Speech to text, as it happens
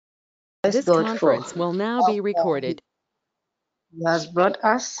Bless This God for conference will now how be far He recorded. has brought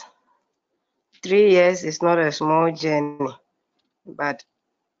us. 3 years is not a small journey, but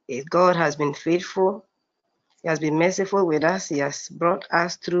God has been faithful. He has been merciful with us. He has brought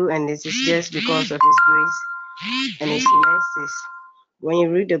us through, and it is just because of His grace and His mercies. When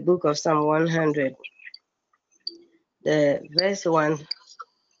you read the book of Psalm 100, the verse 1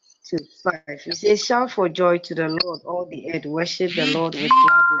 to 5, it says, "Shout for joy to the Lord, all the earth, worship the Lord with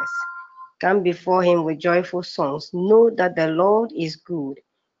gladness. Come before Him with joyful songs. Know that the Lord is good.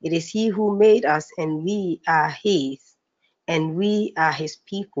 It is He who made us, and we are His, and we are His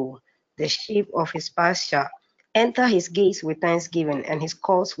people, the sheep of His pasture. Enter His gates with thanksgiving and His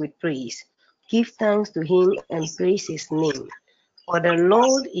courts with praise. Give thanks to Him and praise His name. For the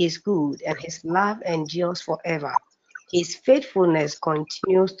Lord is good, and His love endures forever. His faithfulness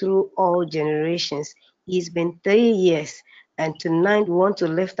continues through all generations. It's been 3 years, and tonight we want to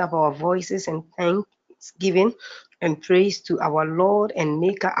lift up our voices in thanksgiving and praise to our Lord and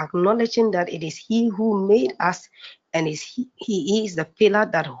Maker, acknowledging that it is He who made us, and He is the pillar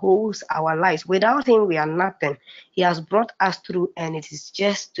that holds our lives. Without Him, we are nothing. He has brought us through, and it is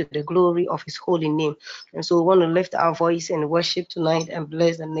just to the glory of His holy name. And so we want to lift our voice and worship tonight and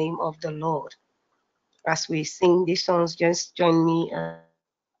bless the name of the Lord. As we sing these songs, just join me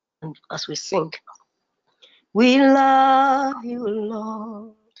and as we sing. We love you,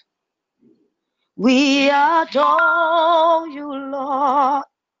 Lord. We adore you, Lord.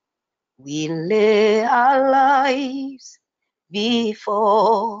 We lay our lives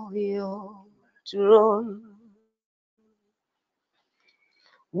before your throne.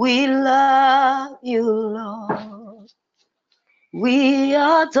 We love you, Lord. We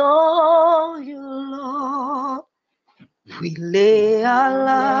adore you, Lord. We lay our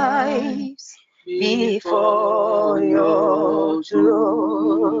lives before your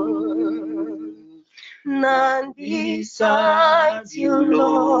throne. None besides you,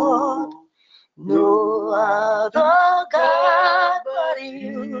 Lord. No other God but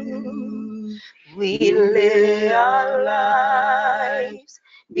you. We lay our lives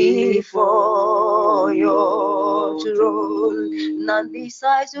before your throne. None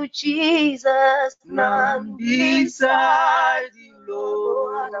besides you, Jesus. None besides you,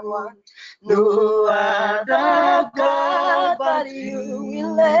 Lord. No other God but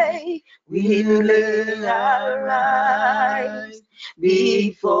you. We lay our lives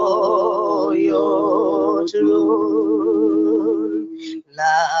before your throne.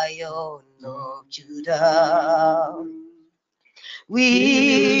 Lion of Judah,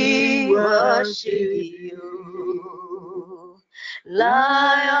 we worship you.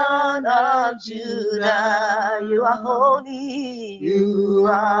 Lion of Judah, you are holy, you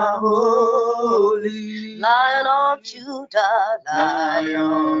are holy. Lion of Judah,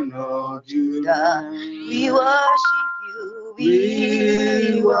 Lion of Judah, we worship you,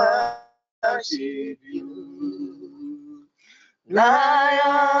 we worship you.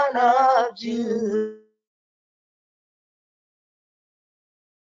 Lion of Judah.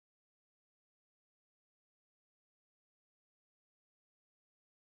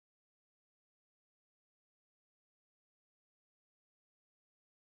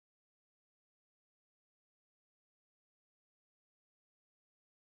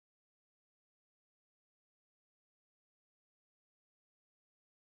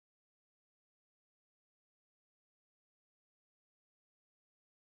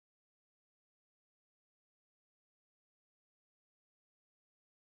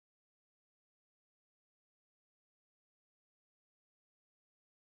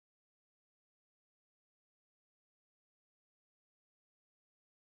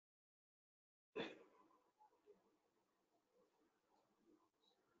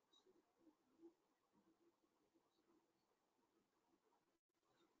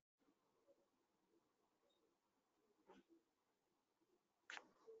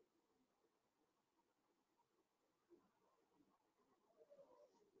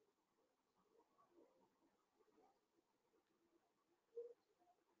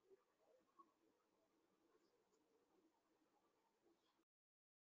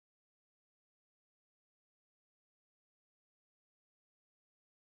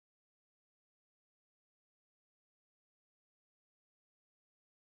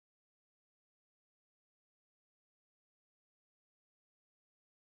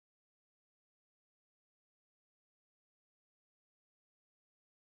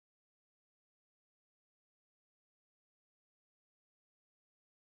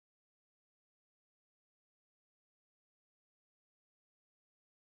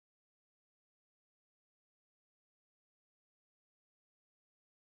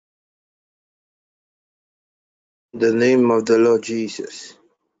 The name of the Lord Jesus.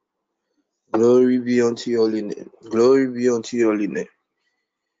 Glory be unto your holy name. Glory be unto your holy name.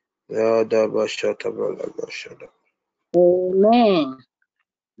 Amen.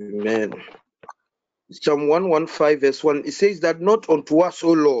 Amen. Psalm 115 verse 1, it says that not unto us,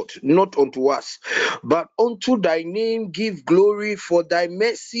 O Lord, not unto us, but unto thy name give glory for thy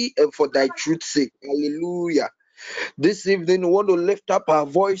mercy and for thy truth's sake. Hallelujah. This evening, we want to lift up our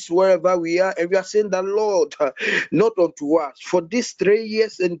voice wherever we are, and we are saying that, Lord, not unto us, for these 3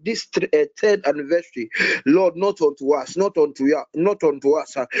 years and this third anniversary, Lord, not unto us, not unto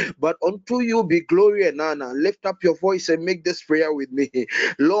us, but unto you be glory and honor. Lift up your voice and make this prayer with me.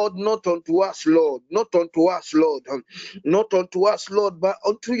 Lord, not unto us, Lord, not unto us, Lord, not unto us, Lord, but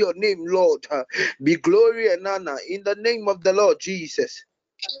unto your name, Lord, be glory and honor in the name of the Lord Jesus.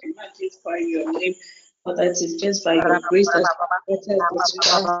 Magnify your name, for that is just by your grace that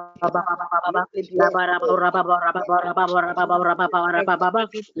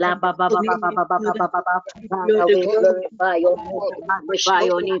We glorify your name, magnify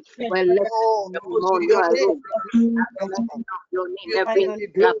your name. Well, let's your name,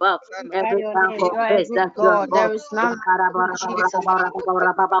 every above, every time confess that you are God. There is none.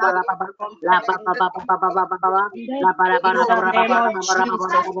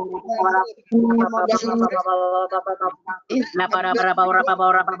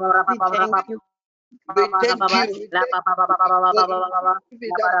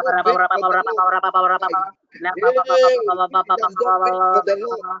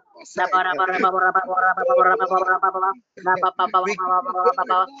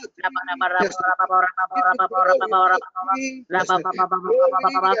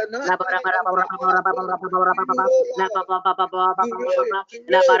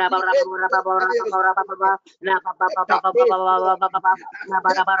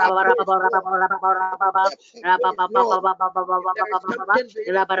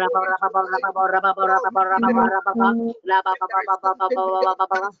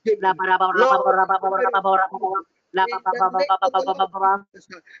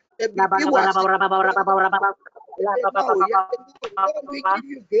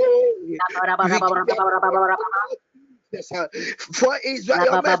 For Israel,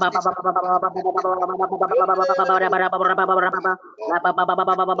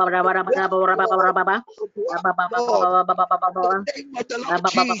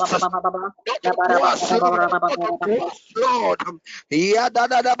 Lord,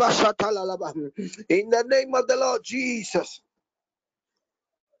 in the name of the Lord Jesus.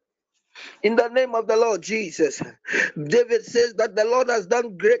 In the name of the Lord Jesus. David says that the Lord has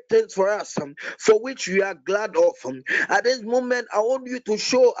done great things for us, for which we are glad of. At this moment, I want you to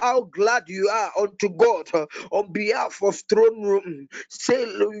show how glad you are unto God on behalf of Throne Room. Say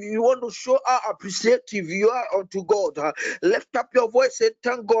you want to show how appreciative you are unto God. Lift up your voice and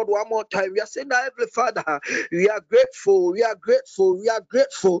thank God one more time. We are saying that, Heavenly Father, we are grateful, we are grateful, we are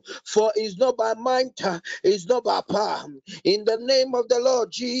grateful, for it's not by might, it's not by power. In the name of the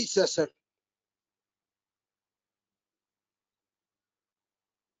Lord Jesus.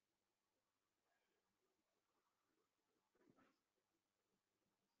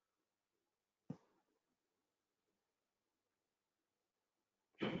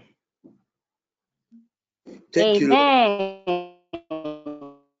 Thank Amen.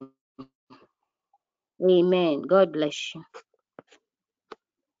 Amen. God bless you.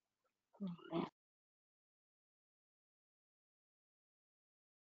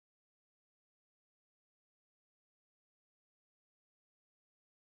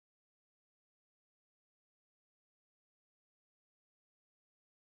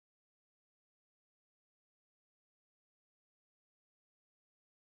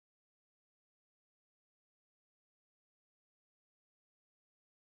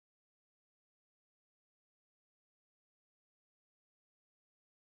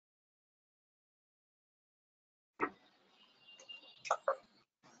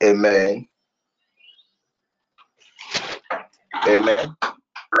 Amen. Amen.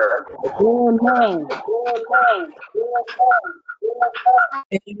 Amen.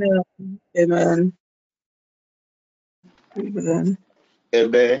 Amen. Amen. Amen.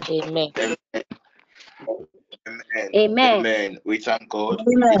 Amen. Amen. Amen. Amen. We thank God.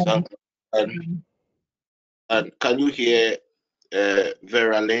 Amen. We thank God. And can you hear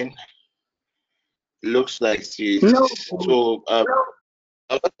Vera Lynn? Looks like she's No. so.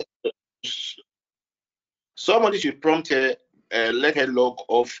 Somebody should prompt her let her log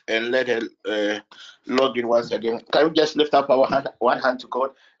off and let her log in once again. Can we just lift up our hand, one hand to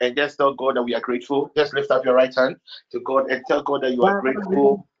God, and just tell God that we are grateful? Just lift up your right hand to God and tell God that you are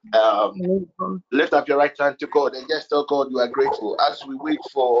grateful. Lift up your right hand to God and just tell God you are grateful as we wait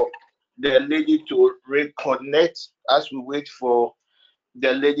for the lady to reconnect. As we wait for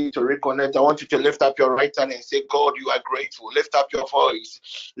the lady to reconnect, I want you to lift up your right hand and say, God, you are grateful. Lift up your voice.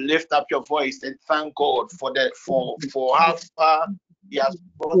 Lift up your voice and thank God for how far He has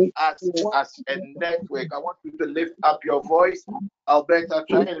brought us as a network. I want you to lift up your voice. Alberta,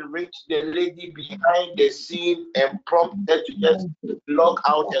 try and reach the lady behind the scene and prompt her to just log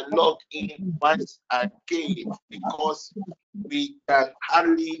out and log in once again, because we can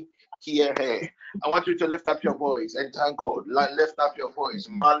hardly hear her. I want you to lift up your voice and thank God. Lift up your voice.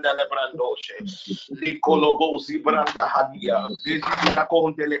 Manda lebrandoshe. Likolobo zibranda hadia. Zizina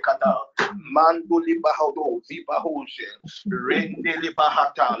kondelekada. Mandu libahado zibahoshe. Rende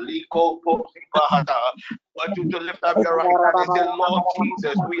libahata. Likopo zibahata. I want you to lift up your right hand and say, Lord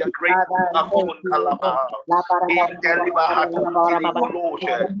Jesus, we are grateful. Akon kalaba. Indelibahata.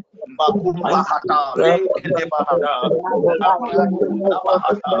 Ilikoloshe. Makumbahata. Lendelibahata.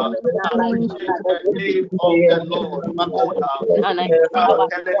 Labahata. Appreciate the name of the Lord. Makota.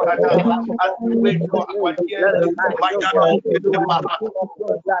 As we wait for our dear Mayano Bahata. Lift up your voice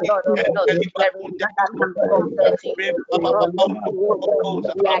and magnify the name of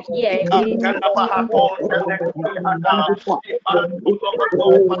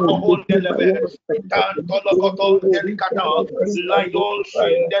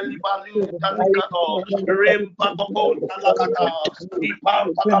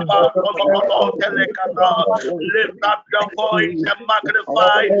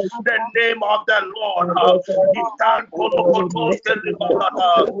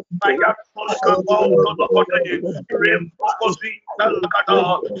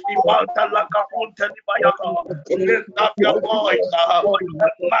the Lord. Lift up your voice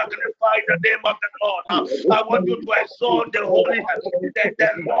and magnify the name of the Lord. I want you to exalt the holy the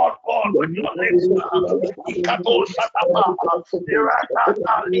Lord God with your lips.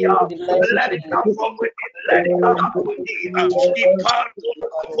 Let it come from within. Let it come from within.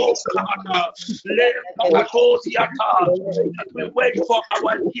 As we wait for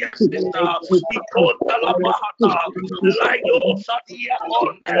our dear sister, he called Talabahata, Layo Satia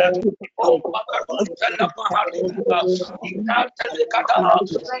Conte, he can't tell the Kata,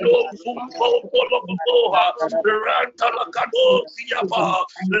 no Fumbo Polopoha, Rantalakado Siapa,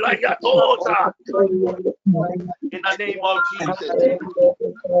 Layatosa. In the name of Jesus.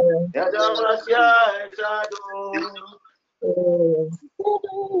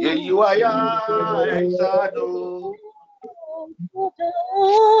 You are Sado.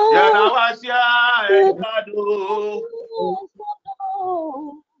 Yanawasia Sado.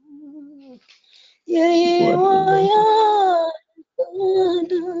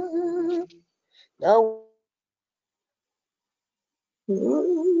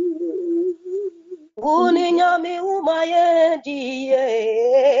 Uninyame umaye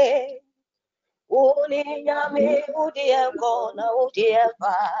diye, uninyame udiye kona udiye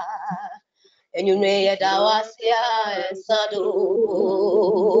pa, enyume yedawasia esado,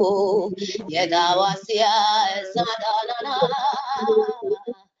 yedawasia esadana,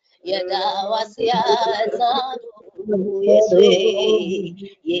 yedawasia esado. Yeswe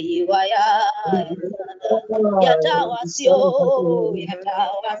yeyiwaya yatawasio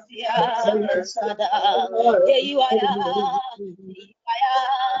yatawasia sada yeyiwaya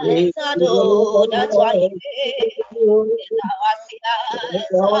sado. That's why yatawasia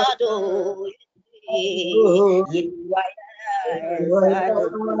sado yeyiwaya sado.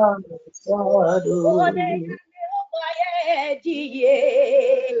 If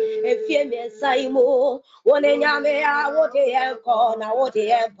you miss Saimo, one in Yamea, what a corner, what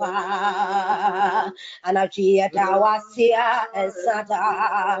a pa, and a chia tawasia and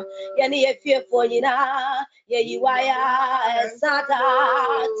sata. Yanni, if you're for Yina, you are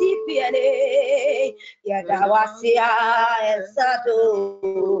sata, tipiane, Yadawasia and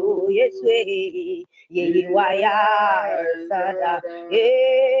sato, yes, way, you are sata,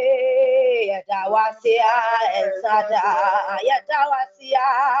 Yadawasia and Sada, Yadawasia,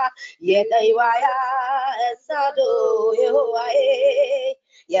 Yadawaya and Sado,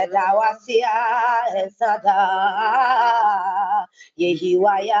 Yadawasia and Sada,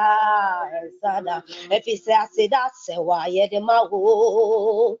 Yehiwaya and Sada. If he says that, say why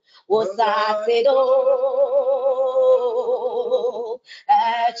Yedemaho was Sasedo,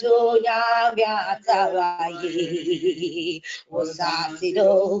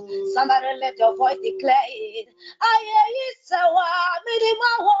 Somebody let your voice declare it.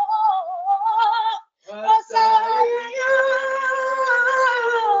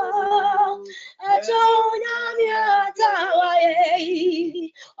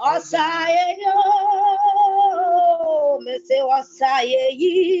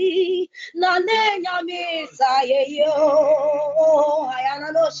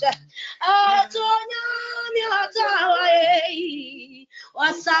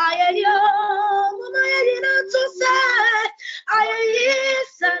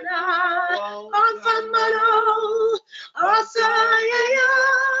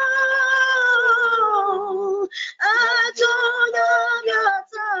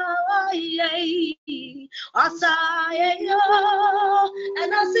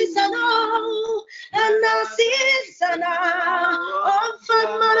 And I see Sano, and I see Sana, on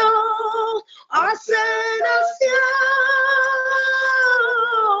Famaro, Asenasia,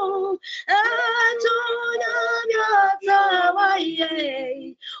 Antonia,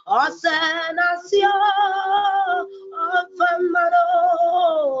 Asenasia, on Famaro,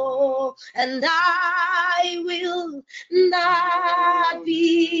 and I will not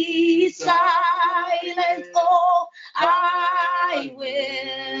be silent. Oh, I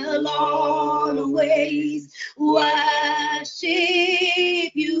will always worship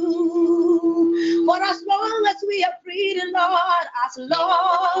you. For as long as we are breathing, Lord, as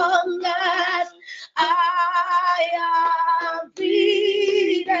long as I am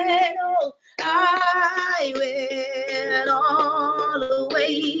breathing, oh, I will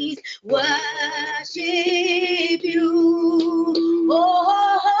always worship you.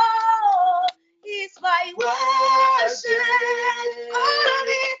 Oh, it's my worship,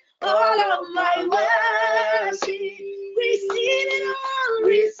 all of my worship. Receive it all,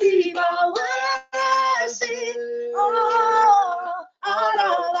 receive our worship. Oh, all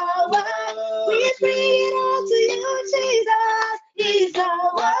of our worship. We bring it all to you, Jesus. Is our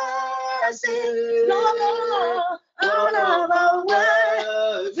worship, Lord. All of our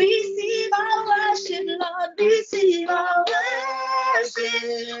worship. Receive our worship, Lord. Receive our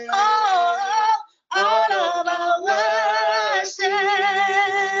worship. Oh, all of our worship.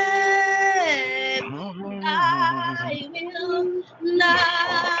 I will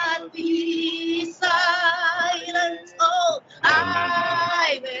not be silent. Oh,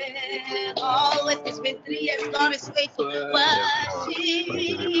 I will always. It's been 3 years, God is faithful. Worship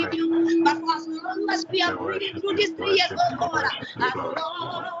you. But as long as we are breathing through these 3 years, oh God, as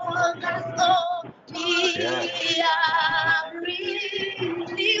long as we are breathing,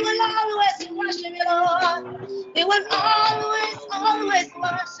 we will always worship you, Lord. We will always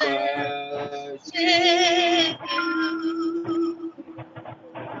worship you.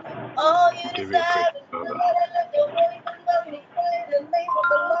 Oh, you deserve it. Somebody let your voice and magnify the name of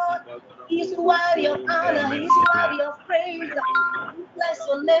the Lord. He's worthy of honor. He's worthy of praise. We bless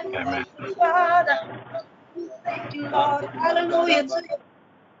your name. Thank you, Father. Thank you, Lord. Hallelujah to you.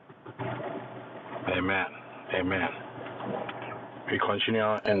 Amen. Amen. We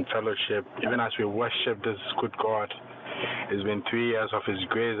continue in fellowship, even as we worship this good God. It's been 3 years of His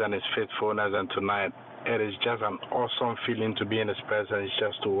grace and His faithfulness, and tonight it is just an awesome feeling to be in His presence,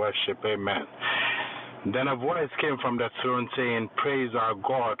 just to worship. Amen. Then a voice came from the throne saying, "Praise our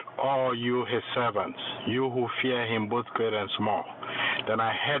God, all you His servants, you who fear Him, both great and small." Then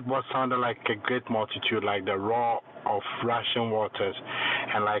I heard what sounded like a great multitude, like the roar of rushing waters,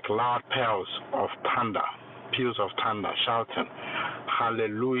 and like loud peals of thunder, shouting,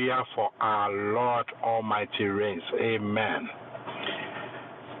 "Hallelujah, for our Lord Almighty reigns." Amen.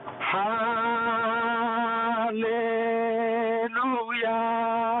 Hallelujah.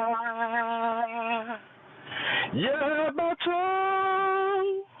 Yeah, but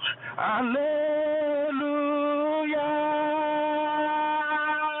oh, hallelujah.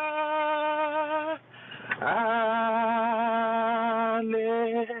 Hallelujah.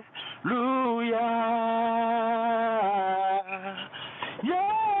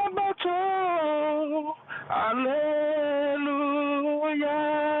 Yeah, but oh, hallelujah.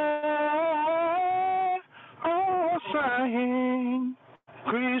 Oh, sahing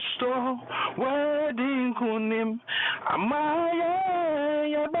Christo wedding kunim amaya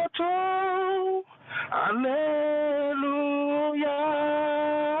ya bato. Hallelujah.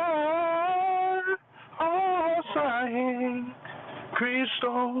 Oh, sahing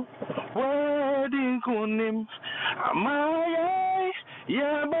Christo wedding kunim amaya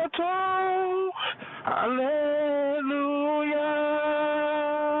ya bato. Hallelujah.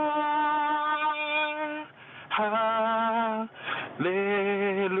 Hallelujah.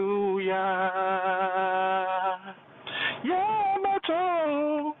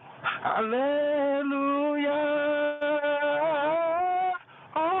 Hallelujah.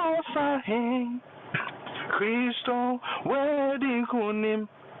 Oh, Sahing. Christo, wedding kunim.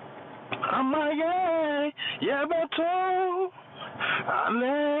 Amaye, yebeto.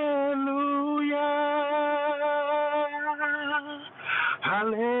 Hallelujah.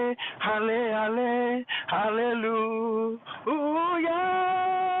 Halle, halle, halle, hallelujah.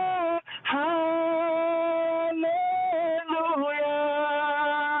 Hallelujah.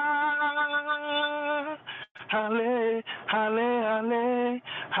 Halle, halle, halle,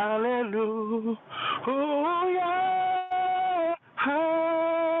 hallelujah.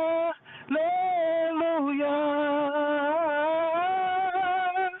 Hallelujah.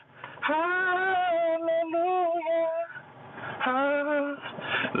 Hallelujah.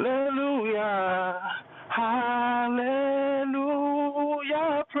 Hallelujah.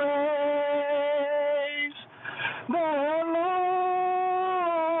 Hallelujah. Praise the Lord.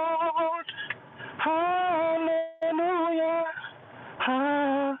 Hallelujah.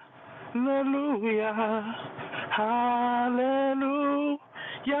 Hallelujah. Hallelujah.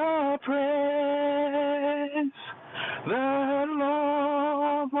 Praise the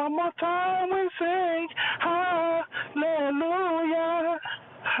Lord. One more time we sing hallelujah.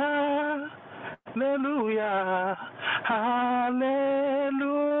 Hallelujah. Hallelujah.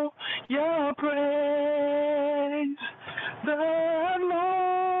 Praise the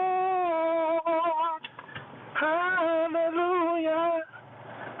Lord. Hallelujah.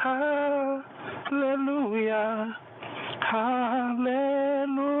 Hallelujah.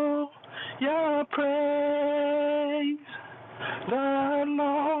 Hallelujah. Praise the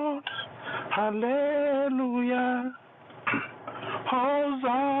Lord. Hallelujah.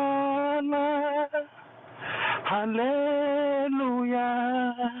 Hosanna. Hallelujah.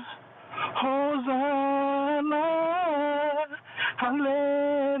 Hosanna.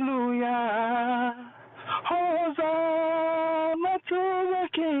 Hallelujah. Hosanna to the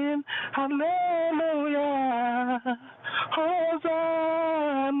King. Hallelujah.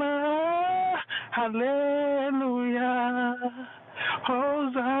 Hosanna. Hallelujah.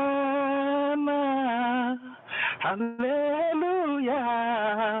 Hosanna. Hallelujah.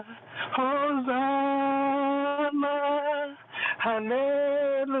 Hosanna.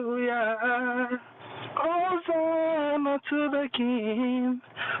 Hallelujah. Hosanna to the King.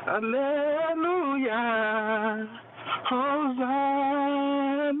 Hallelujah.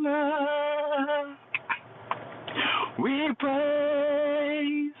 Hosanna. We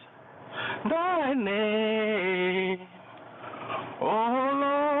praise thy name, oh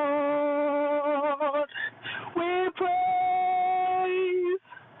Lord. We praise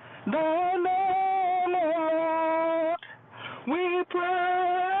thy name, oh Lord. We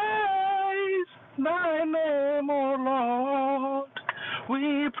praise thy name, O Lord.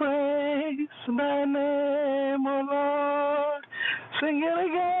 We praise thy name, O Lord. Sing it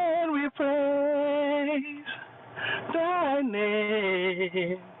again, we praise thy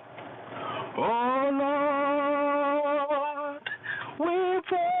name, O Lord. We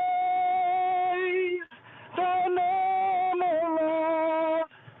praise thy name, O Lord.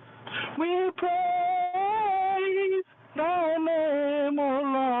 We praise thy name, O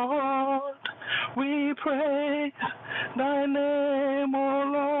Lord. We praise thy name, O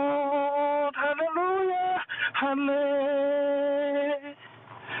Lord. Hallelujah.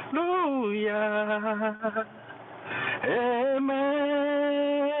 Hallelujah.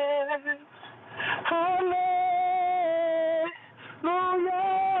 Amen. Hallelujah.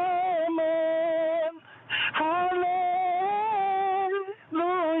 Amen. Hallelujah.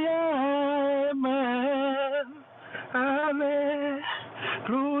 Amen.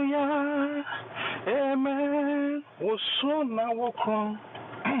 Hallelujah. Amen. Woso na wokron.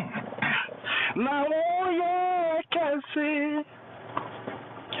 Na woye kese.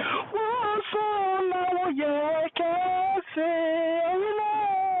 Woso na woye kese.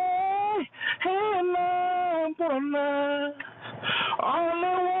 Hena bona.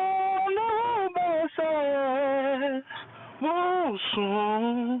 Ole wona bese. Woso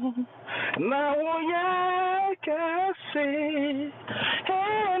na woye kese.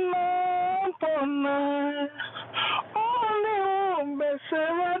 Hena bona. Ole bese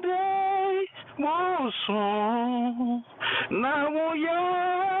wade. Woso na woye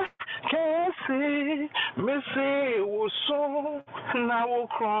kese. Mese woso na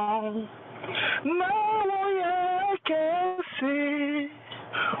wokron. Na woye kese.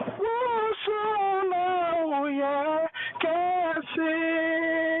 Woso na woye kese.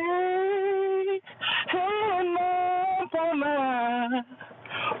 Hena bona.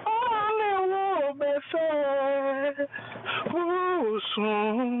 Ole wo bese. Woso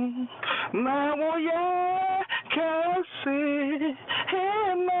Nawoye kasi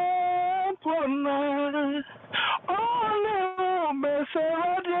hina pona ole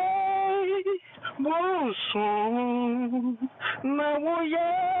besarade boso nawoye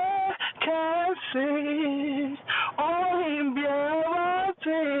kasi ohimbiawa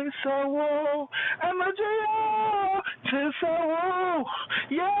tisawo amajeyo tisawo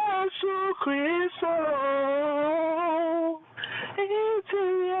Yesu Kristo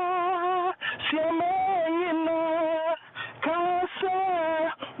Itiya siamenyina kasa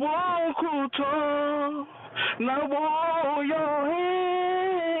wokuto na woyohe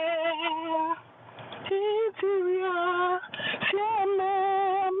Itiya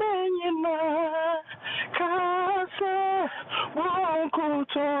siamenyina kasa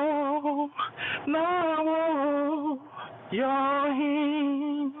wokuto na woyohe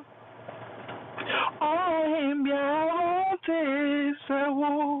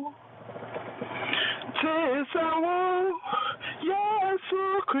Tesawo, Yesu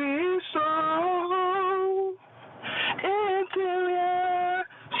Kristo, Itilia,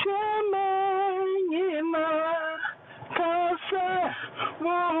 Shemenyina, Kase,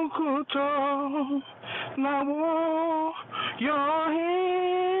 Wokuto, Nawo, Yohi,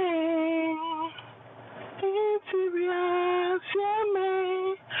 Itilia,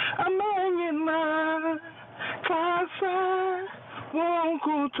 Amenyina, Kase,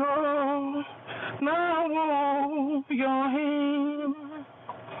 Wokuto, Nawo Yohim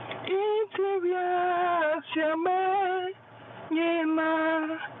Itibia Siame Yina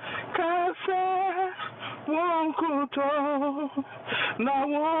Kase Wonkuto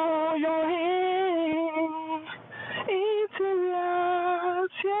Nawo Yohim Itibia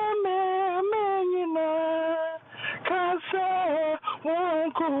Siame Yina Kase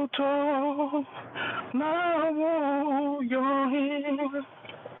Wonkuto Nawo Yohim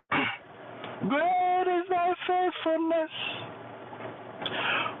Great is thy faithfulness,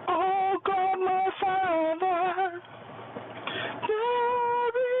 oh God my Father.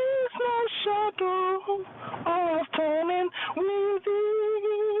 There is no shadow of turning with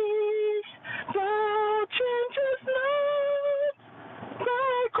thee. Thou changest not,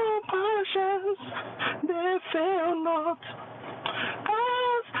 thy compassions, they fail not.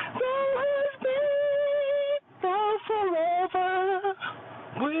 As thou hast been, thou forever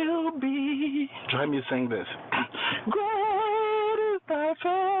will be. Try me sing this. Great is thy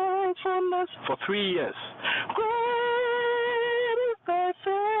faithfulness for 3 years. Great is thy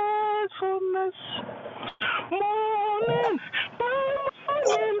faithfulness. Morning by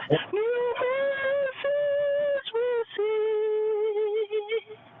morning, new mercies we see.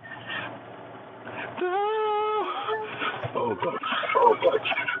 Oh God. Oh God.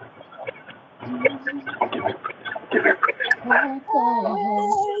 Give it praise. Give it praise.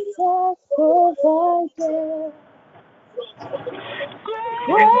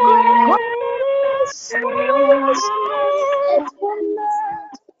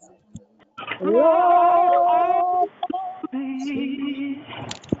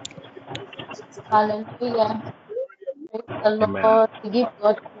 Hallelujah. Praise the Amen. Lord. We give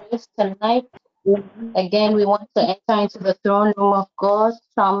God praise tonight. Again, we want to enter into the throne room of God.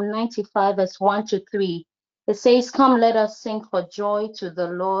 Psalm 95, verse 1 to 3. It says, Come, let us sing for joy to the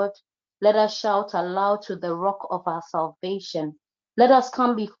Lord. Let us shout aloud to the rock of our salvation. Let us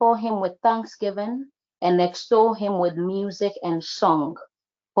come before him with thanksgiving and extol him with music and song.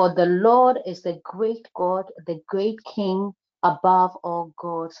 For the Lord is the great God, the great King above all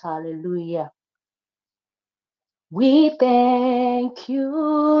gods. Hallelujah. We thank you,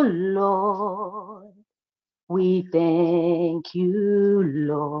 Lord. We thank you,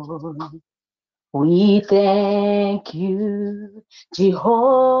 Lord. We thank you,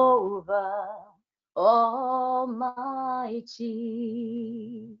 Jehovah Almighty.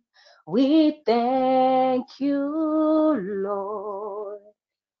 We thank you, Lord.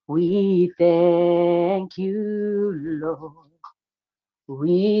 We thank you, Lord.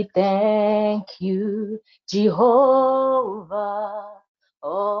 We thank you, Jehovah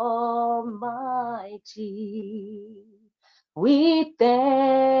Almighty. We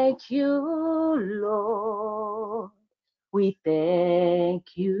thank you, Lord. We thank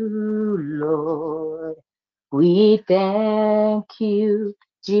you, Lord. We thank you,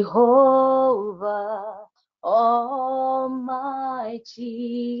 Jehovah Almighty.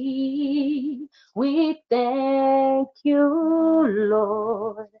 We thank you,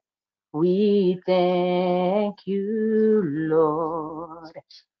 Lord. We thank you, Lord.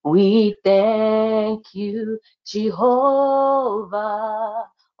 We thank you, Jehovah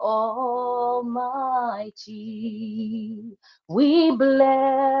Almighty. We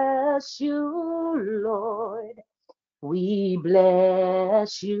bless you, Lord. We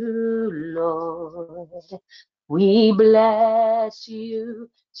bless you, Lord. We bless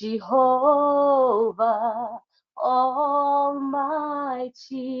you, Jehovah Almighty.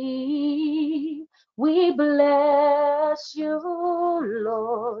 We bless you,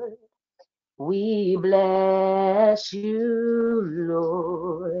 Lord. We bless you,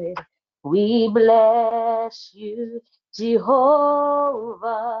 Lord. We bless you, Jehovah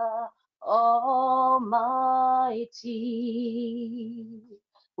Almighty.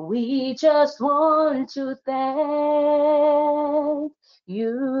 We just want to thank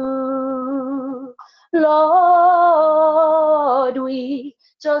you, Lord. We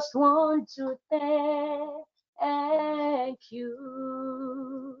just want to thank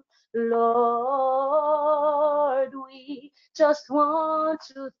you, Lord. We just want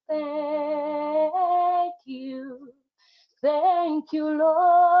to thank you. Thank you,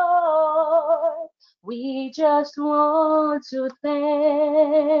 Lord. We just want to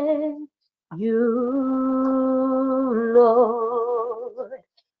thank you, Lord.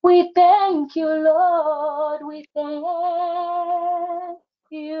 We thank you, Lord. We thank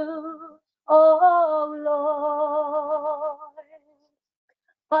you, oh Lord.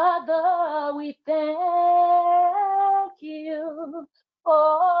 Father, we thank you,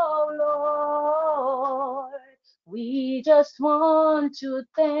 oh Lord. We just want to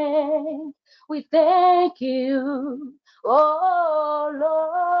we thank you, oh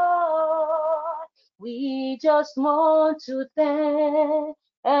Lord. We just want to thank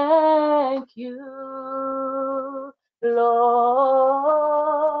you, Lord.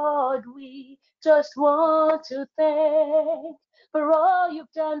 We just want to thank for all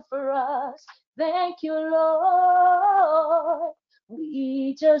you've done for us. Thank you, Lord.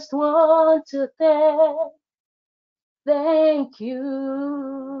 We just want to thank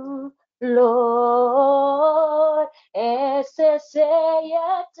you, Lord. Esese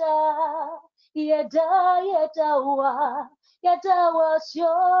yada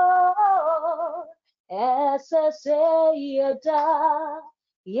syo. Esese yada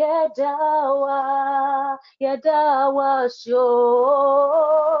syo.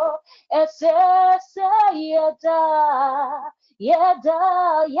 Esese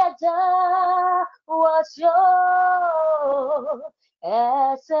yada wasyo.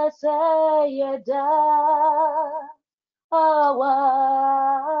 Esese yada awase.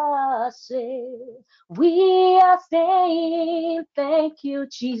 We are saying thank you,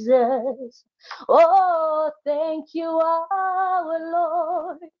 Jesus. Oh, thank you, our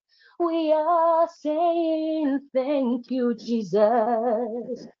Lord. We are saying thank you,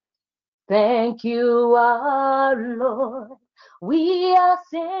 Jesus. Thank you, our Lord. We are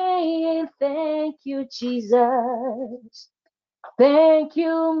saying thank you, Jesus. Thank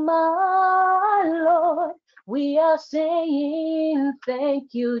you, my Lord. We are saying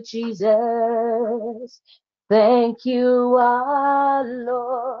thank you, Jesus. Thank you, our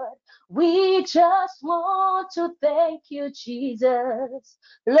Lord. We just want to thank you, Jesus.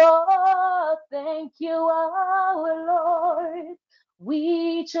 Lord, thank you, our Lord.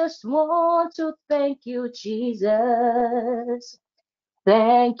 We just want to thank you, Jesus.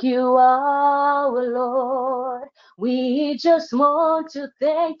 Thank you, our Lord. We just want to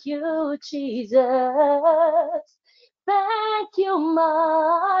thank you, Jesus. Thank you,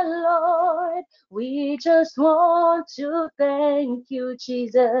 my Lord. We just want to thank you,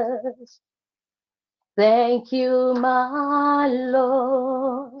 Jesus. Thank you, my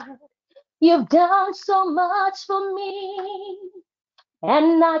Lord. You've done so much for me,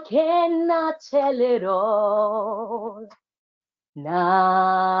 and I cannot tell it all.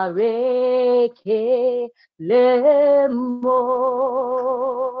 Nareke lemo.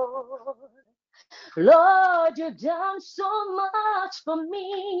 Lord, you've done so much for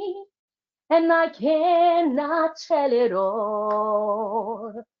me, and I cannot tell it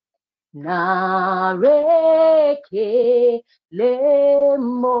all. Nareke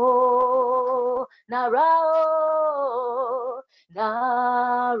lemo. Narao.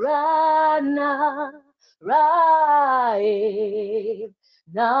 Narana. Rae,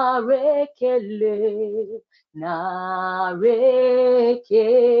 narekele, nareke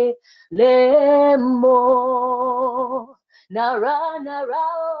lemo, narana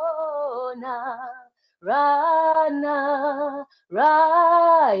raona, rana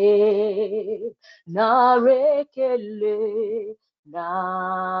rae, narekele,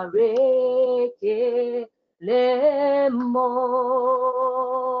 nareke lemo.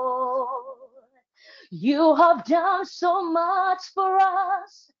 You have done so much for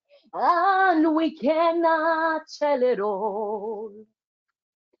us, and we cannot tell it all.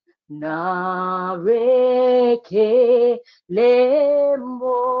 Nareke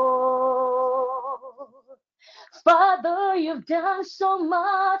lemo. Father, you've done so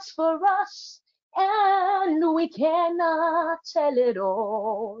much for us, and we cannot tell it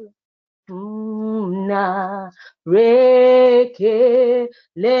all. Nareke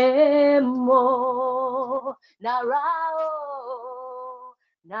lemo. Narao.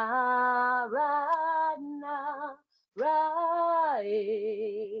 Narana. Rae.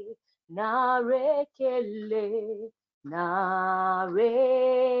 Narekele. Nareke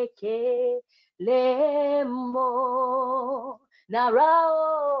lemo.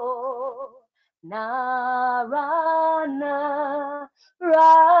 Narao. Narana.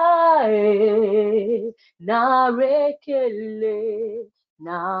 Rae. Narekele.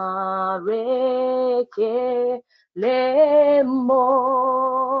 Nareke lemo.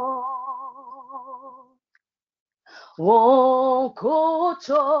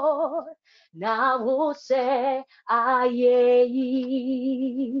 Wonkoto na wose aye.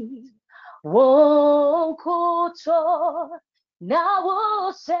 Wonkoto na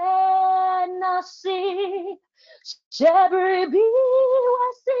wose nasi. Shebribi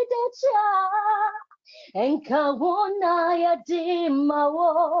wasidecha. Enkawona ya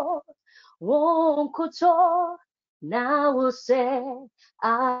dimawo. Wonkoto na wose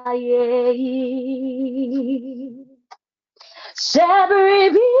aye.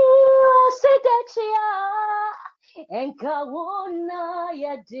 Shebribi wasidechia enkawona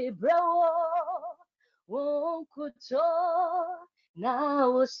ya dibro wonkuto na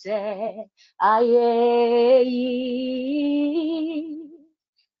wose aye.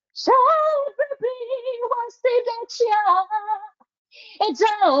 Shebribi wasidechia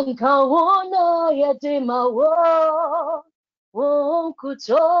enkawona ya dimawo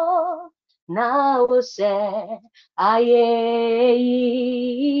wonkuto na wose aye.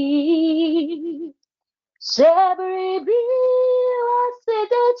 Shebribi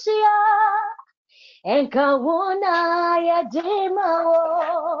wasidechia enkawona ya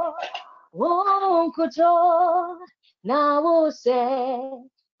demao wonkuto na wose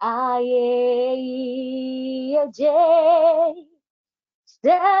aye.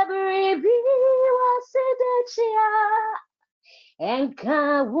 Shebribi wasidechia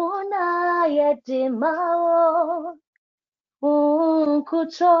enkawona ya demao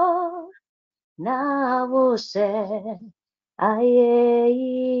wonkuto na wose aye.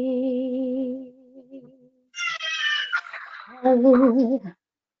 Hallelujah.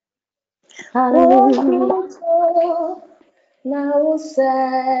 Hallelujah. Na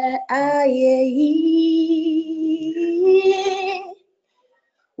usa aye.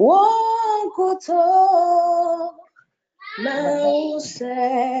 Wonkuto na usa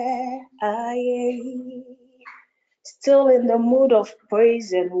aye. Still in the mood of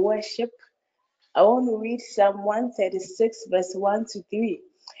praise and worship, I want to read Psalm 136, verse 1 to 3.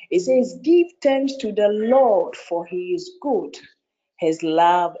 It says, "Give thanks to the Lord, for he is good. His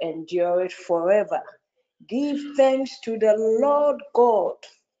love endureth forever. Give thanks to the Lord God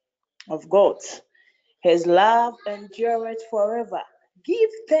of gods. His love endureth forever.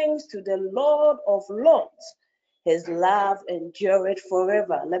 Give thanks to the Lord of lords. His love endureth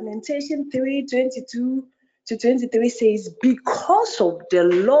forever." Lamentation 3:22 to 23 says, "Because of the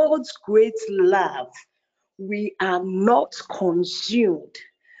Lord's great love, we are not consumed,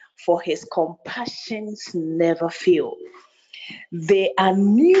 for his compassions never fail. They are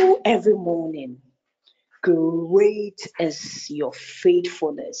new every morning. Great is your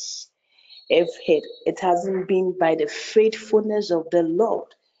faithfulness." If it hasn't been by the faithfulness of the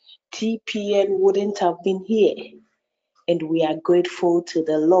Lord, TPN wouldn't have been here. And we are grateful to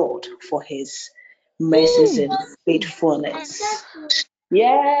the Lord for his mercies and faithfulness.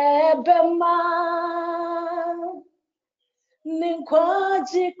 Yeah, Bema.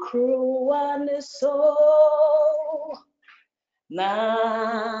 Ninkwaji kruwane so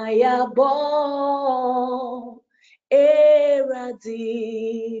na yabo eradi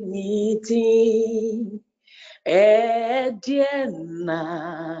niti ediena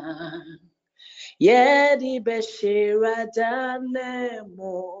yedi beshira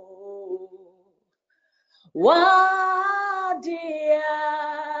danemo wadia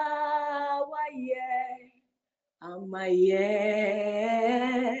waye amaye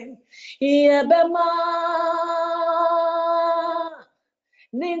yebema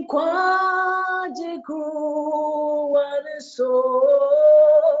ninkwaji kruwane so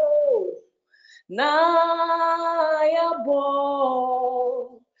na yabo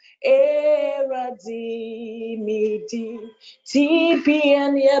eradi di midi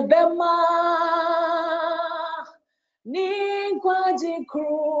TPN yebema ni kwaji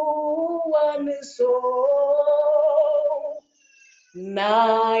kruwa niso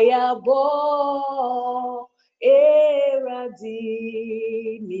na yabo eradi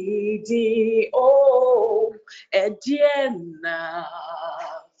midi o ediena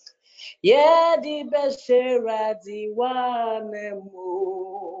yedi besheradi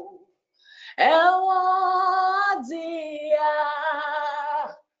wanemo ewadia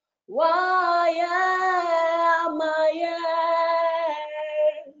waya maye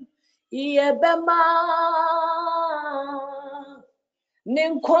yebema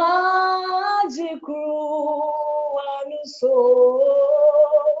ninkwaji kruwanuso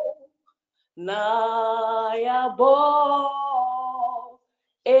na yabo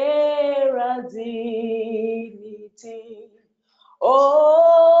eradiniti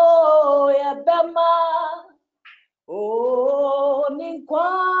oh yabema oh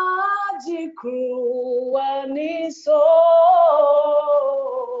ninkwaji kruwaniso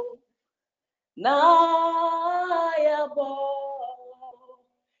na yabo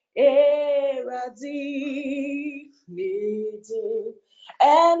eradiniti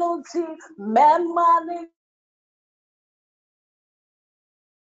enuti memani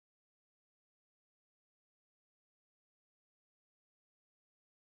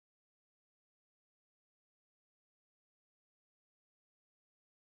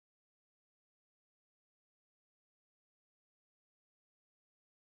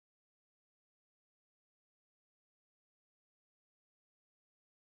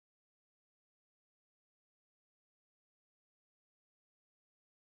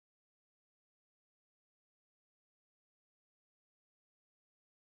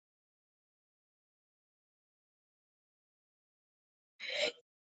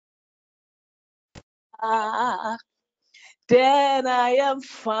then I am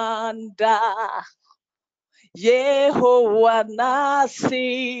fanda Yehovah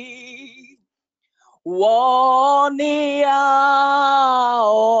Nasi Wonia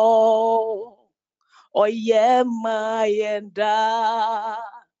Oyema Yenda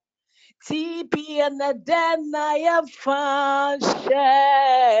TP and then I am fanshe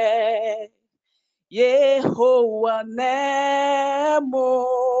Yehovah Nemo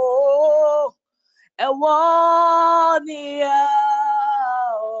Ewonia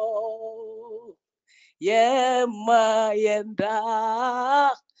Yema Yenda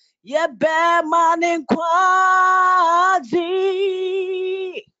Yebe manin kwaji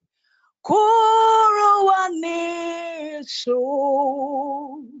Kuruwani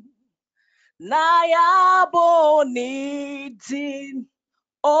so Nayabo nidin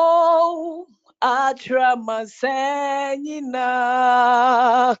Oh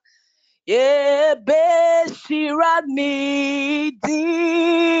Atramasenina Yebe shiranidin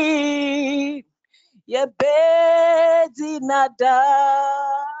Yebe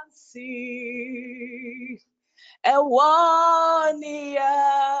nadansi Ewania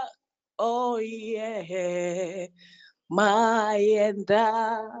oh yeah my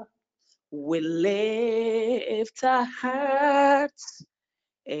enda we lift our hearts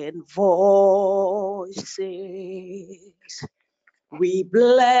and voices we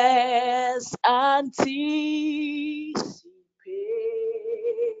bless anticipation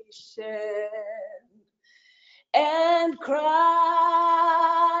and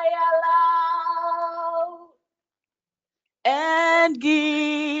cry aloud and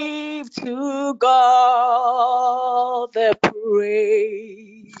give to God the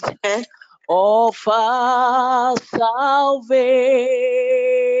praise of our salvation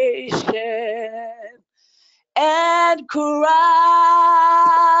and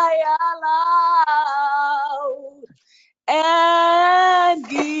cry aloud and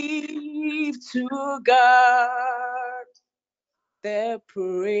give to God the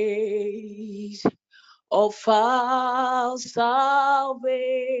praise of our salvation.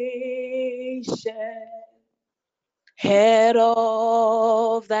 Head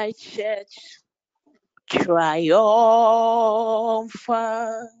of thy church, triumphant,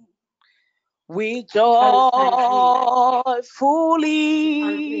 we joyfully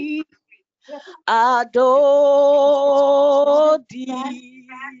adore thee,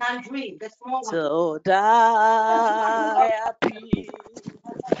 so thy appeal,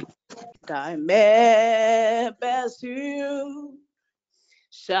 thy members you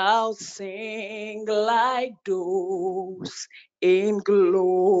shall sing like those in glory.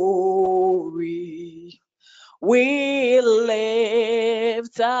 We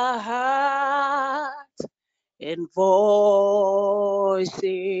lift our hearts and voices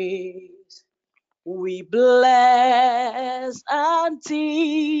We bless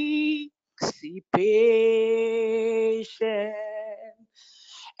anticipation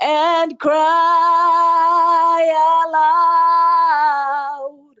and cry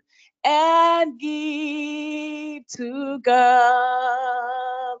aloud and give to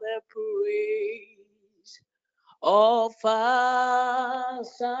God the praise of our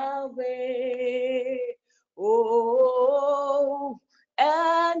salvation. Oh,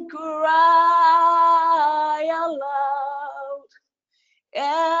 and cry aloud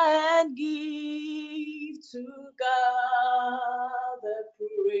and give to God the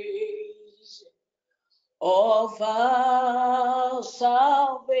praise of our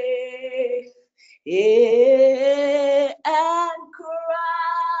salvation, and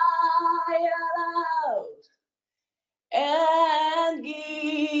cry aloud and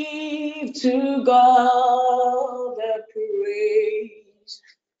give to God the praise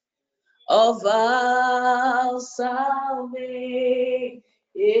of our salvation,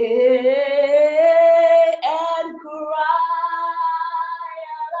 and cry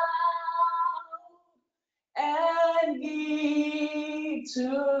aloud and give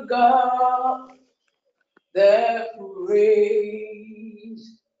to God the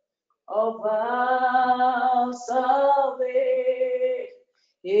praise of our salvation,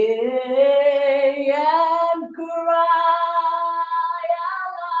 and cry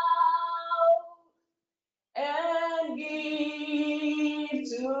aloud and give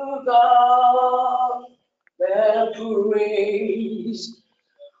to God the praise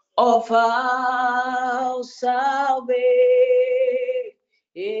of our salvation,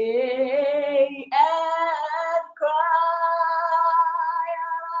 and cry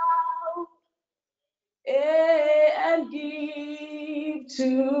aloud and give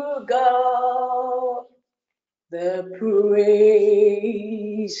to God the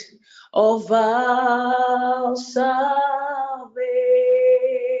praise of our salvation,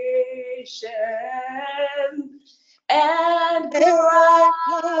 and cry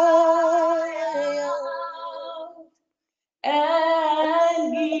aloud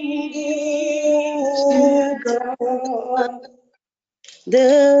and give to God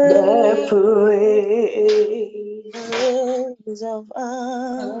the praise of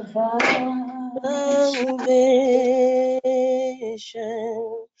our of our salvation,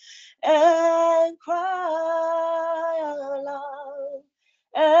 and cry aloud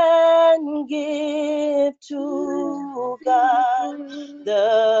and give to God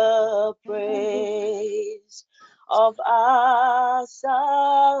the praise of our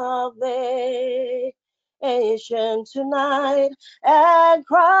salvation tonight, and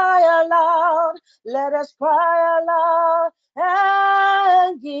cry aloud. Let us cry aloud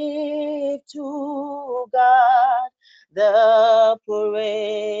and give to God the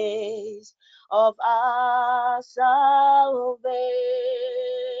praise of our salvation.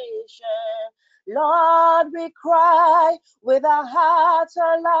 Lord, we cry with our hearts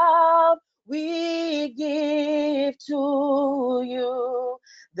aloud. We give to you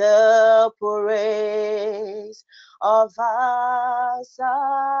the praise of our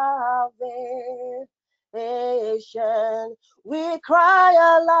salvation. We cry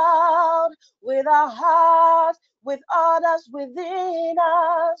aloud with our hearts, with others within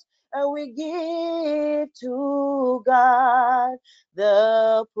us, and we give to God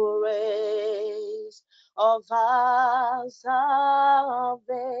the praise of our salvation.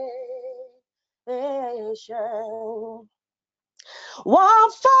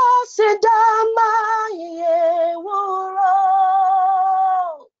 One false ye wuro,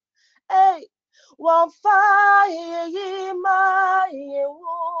 hey, one fire ye my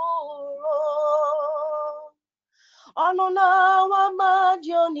wuro. Ono na wa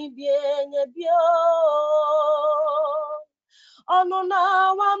majoni bienye bio. Ono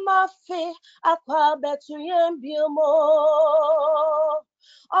na wa mafe akwa betu yembio mo.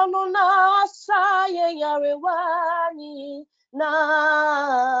 Ono na saye yarewani na.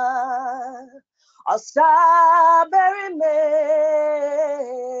 Osaberi me.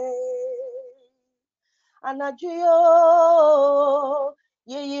 Anajuyo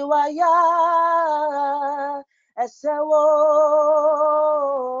yeyiwaya esewo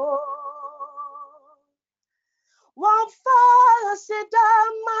one fire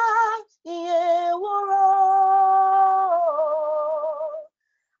sidama ye woro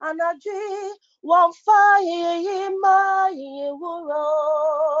anaji one fire yima ye woro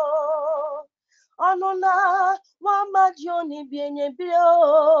onuna wamajoni bienye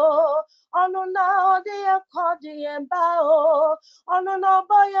bio onuna ode kodi embao onuna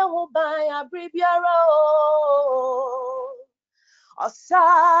boye hubaya bribiaro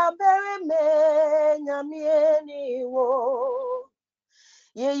Osabere me nyamieni wo.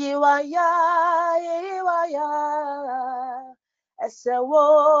 Yeyiwaya, yeyiwaya, esewo.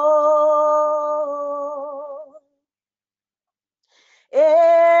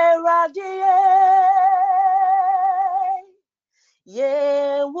 Eradie,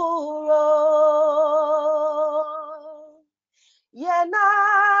 yewuro. Yena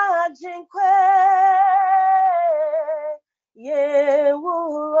jinkwe,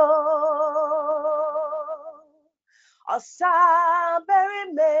 yewuro. Osabere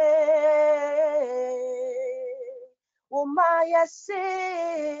me, umaya si,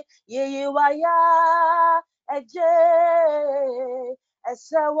 yeyiwaya, eje,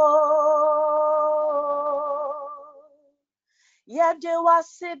 esewo. Yede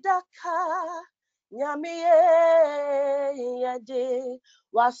wasidaka, nyamiye, yede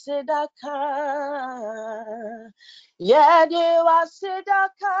wasidaka, yede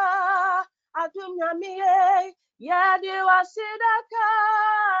wasidaka, adum nyamiye, yede wasidaka,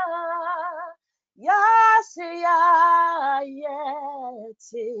 yasiya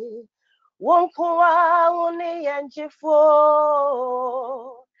yeti, wonkuwa uni yenjifo.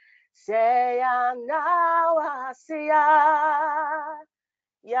 Say now I see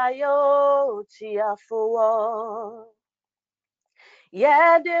ya yo tia fuwa.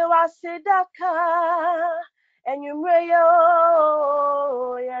 Yede wasidaka enyumreyo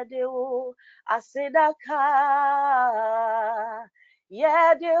yede wo asidaka.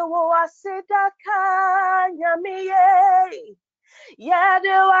 Yede wo asidaka nyamiye.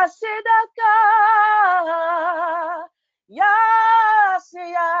 Yede wasidaka.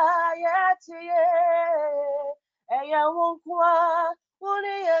 Yasiya yetiye eya wonkwa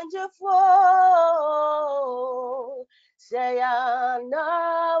uni enjefo seya na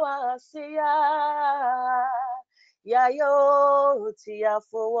wasiya ya yo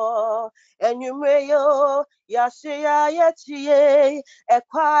tiafo enyumreyo yasiya yetiye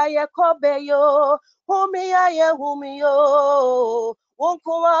ekwa yekobeyo humiya ye humiyo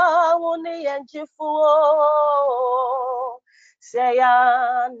wonkwa uni enjefo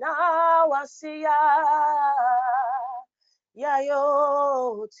seya na wasiya ya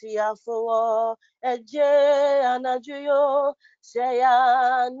yo tiafo eje anajuyo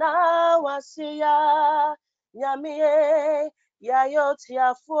seya na wasiya nyamie ya yo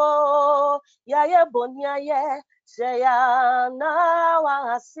tiafo ya ye bonia ye seya na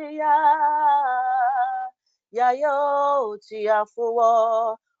wasiya ya yo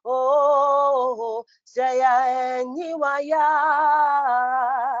tiafo. Oh, say anyiwaya,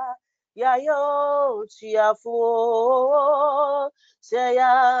 ya yo tiafu, say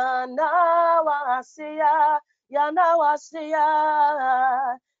na wasiya, ya na wasiya,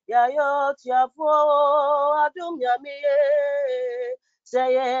 ya yo tiafu, adum yamiye,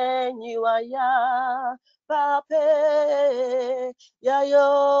 say anyiwaya, pape, ya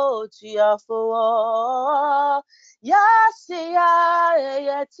yo tiafu. Yasiya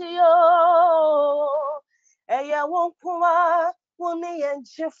yetiyo eya wonkwa wuni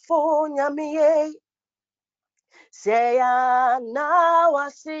enjefo nyamiye seya na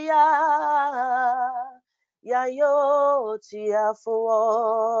wasiya ya yo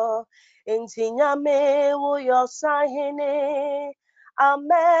tiafo enti nyame wo yo sahene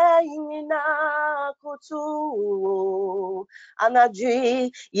ameyina kutu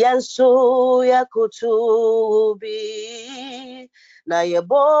anadri yensu ya kutu bi na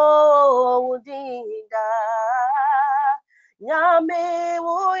yebo udinda nyame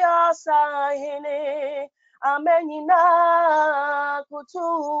wo yo sahene amenyina kutu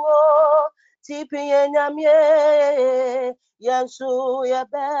tipi nyamye yensu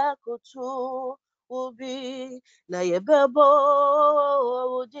yebe kutu ubi na yebebo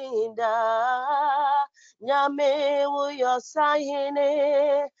udinda nyame uyo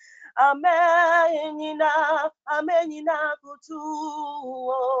sahine amenyina kutu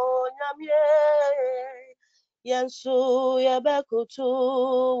nyamye yensu yebe kutu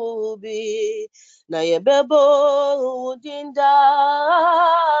ubi na yebebo udinda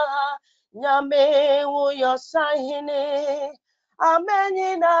nyame uyo sahine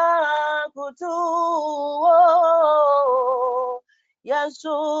amenyina kutu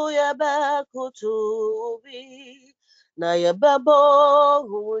yensu yebe kutu bi na yebebo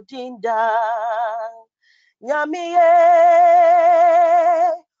udinda nyamiye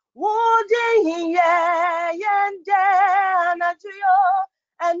wudiye yende anajuyo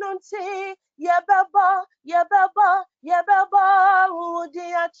enunti yebebo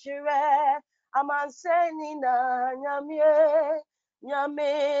udi achire amanseni na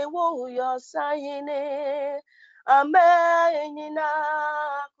nyame wo yo sayine amenyina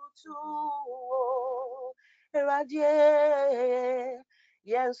kutu eradie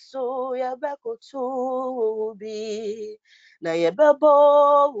yensu yebekotu bi na yebebo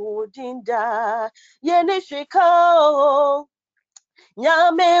udinda yenishika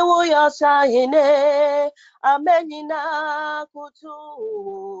nyame wo yosahine amenyina kutu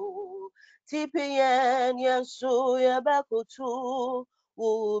tipien yensu yebekotu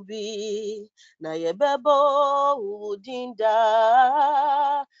ubi na yebebo udinda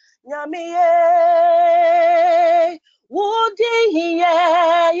nyamiye udihiye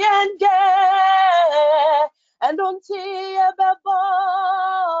yende endonti yebebo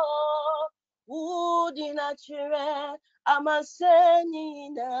udina chire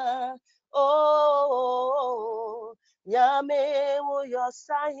amasenina oh nyame wo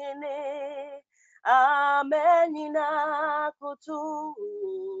yosahine amenina kutu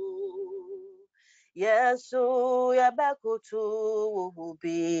yesu yebekutu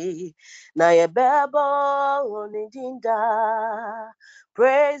ubi na yebebo onidinda.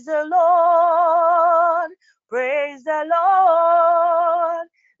 Praise the Lord, praise the Lord,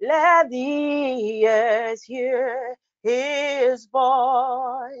 let the earth hear his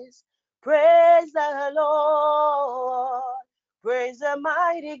voice. Praise the Lord, praise the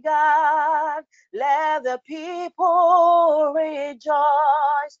mighty God, let the people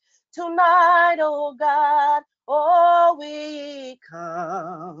rejoice. Tonight, oh God, oh, we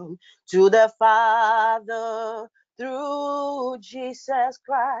come to the Father through Jesus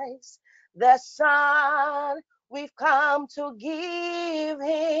Christ, the Son. We've come to give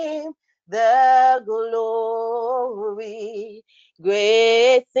him the glory.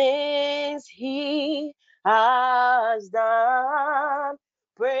 Great things he has done.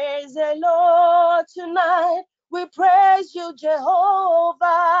 Praise the Lord tonight. We praise you,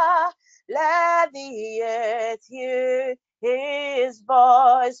 Jehovah. Let the earth hear his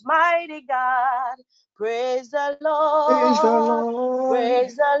voice, mighty God. Praise the Praise the Lord. Lord.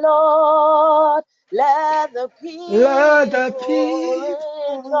 Praise the Lord. Let the people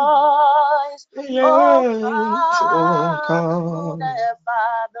rejoice. Oh, come to the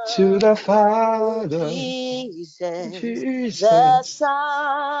Father, Father, Jesus, the Jesus, the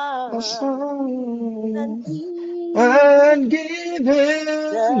Son, and Son, give and give him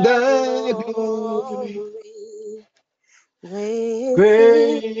the the glory. glory. Great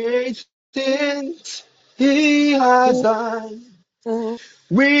things Great things he has done.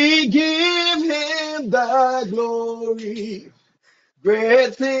 We give him the glory.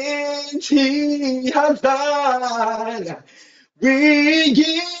 Great things he has done. We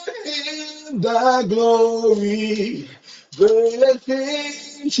give him the glory. Great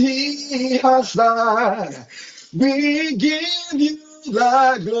things he has done. We give you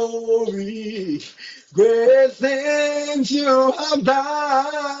the glory. Great things you have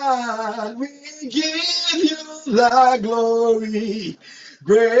done. We give you the glory.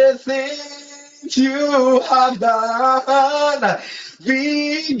 Great things you have done.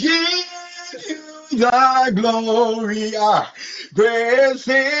 We give you the glory. Great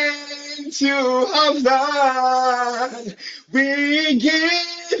things you have done. We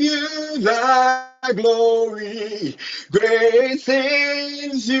give you the glory. Great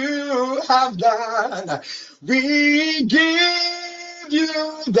things you have done. We give you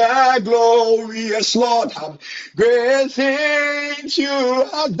the glory. Yes, Lord. Great things you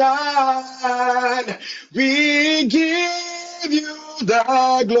have done. We give you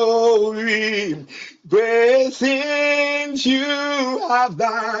the glory. Great things you have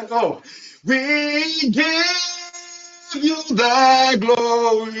done. Oh, we give you the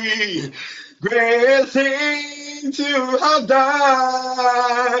glory. Great things you have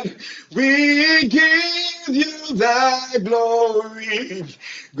done. We give you the glory.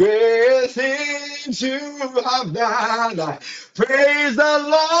 Great things you have done. Praise the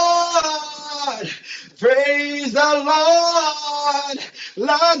Lord. Praise the Lord.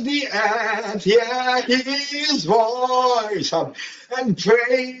 Let the earth hear his voice. And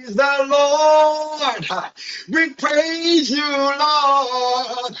praise the Lord. We praise you,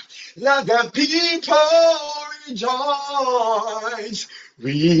 Lord. Let the people rejoice.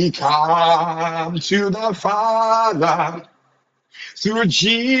 We come to the Father through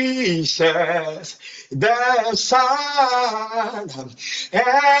Jesus, the Son,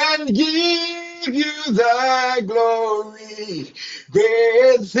 and give you the glory.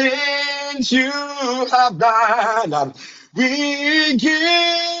 Great things you have done. We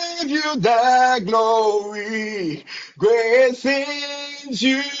give you the glory. Great things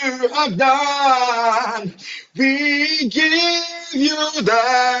you have done. We give you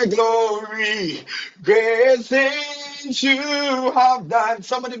the glory. Great things you have done.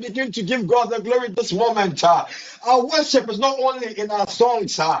 Somebody begin to give God the glory this moment. Our worship is not only in our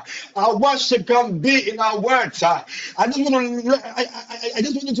songs. Our worship can be in our words. I just want to, I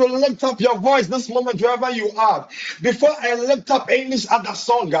just want you to lift up your voice this moment wherever you are. Before I lift up any other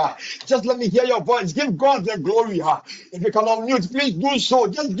song, just let me hear your voice. Give God the glory. If you can unmute, please do so.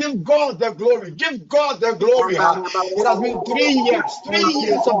 Just give God the glory. Give God the glory. It has been 3 years, 3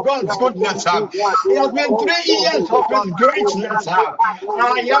 years of God's goodness. It has been 3 years of His greatness.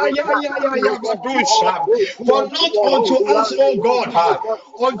 For not unto us, O God,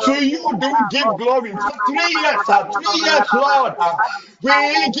 unto you do we give glory. For 3 years, Lord, we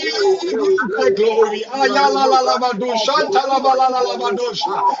give you the glory. The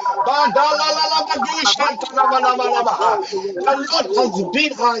Lord has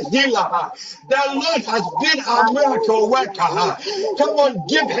been our healer. The Lord has been our miracle worker. Come on,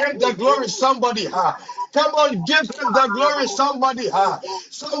 give Him the glory, somebody. Come on, give Him the glory, somebody.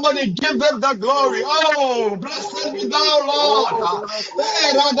 Somebody give Him the glory. Oh, blessed be thou, Lord. We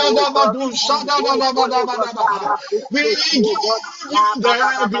give you the glory. We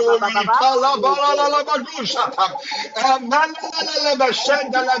give you the glory.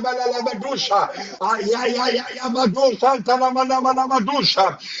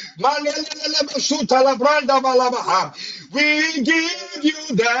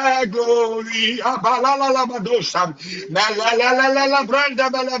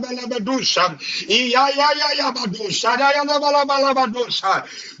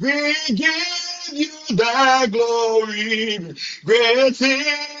 We give you the glory. Great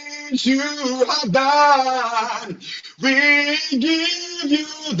things you have done. We give you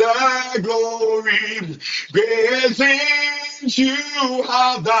the glory. Great things you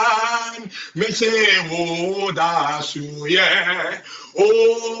have done. Me say, oh, that's you, yeah.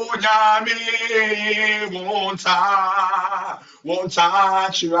 Oh, Yami, won't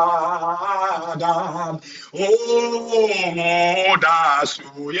touch your Adam. Oh, that's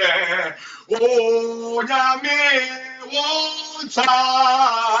you, yeah. Oh, Yami, won't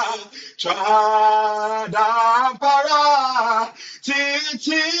touch Adam para.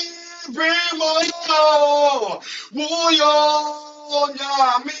 Titi, brimo, wuyo,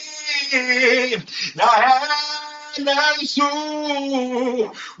 Yami, Nansu,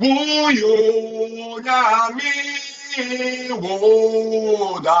 wuyo nyami, wo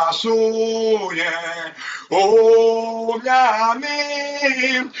dasu ye, o nyami,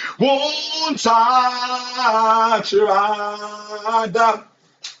 wo chirada.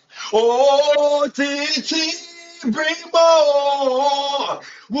 Oh, Titi, bring more.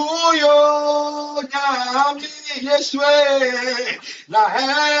 Wuyo nyami yeswe na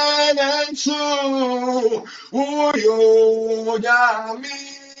henensu. Wuyo nyami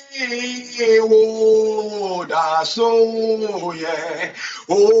wo daso ye.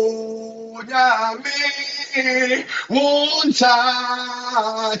 O nyami wunta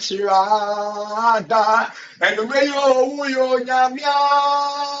chirada. And the way wuyo nyamia.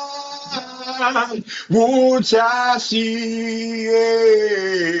 Mutasi,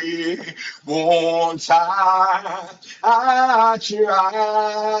 Monta, Achirada,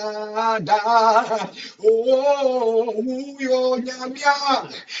 oh, yo nyamia,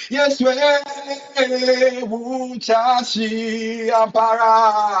 yes, we, Mutasi,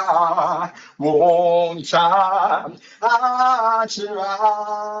 Ampara, Monta, Achirada,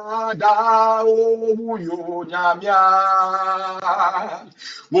 oh, yo nyamia.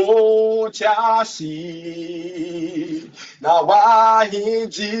 Mochasi na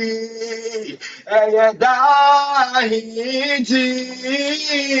wahiji eyedahiji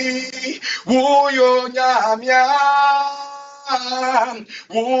wuyo nyamya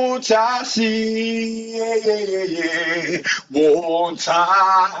Mochasi Monta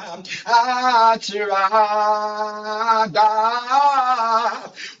Achirada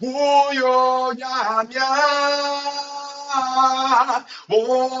wuyo nyamya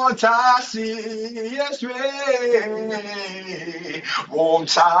Montasi, yes, we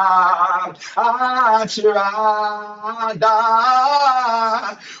Monta Achirada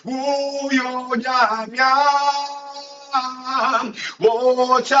Uyo Yamya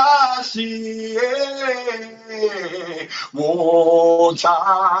Montasi, Monta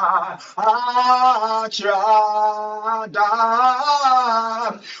Achirada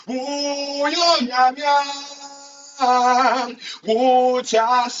Uyo Yamya 我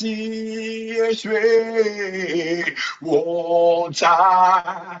家是水，我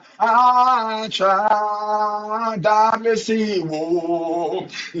家传达的是我，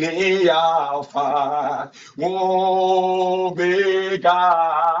你要发我被干。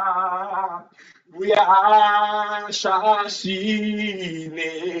we are shashine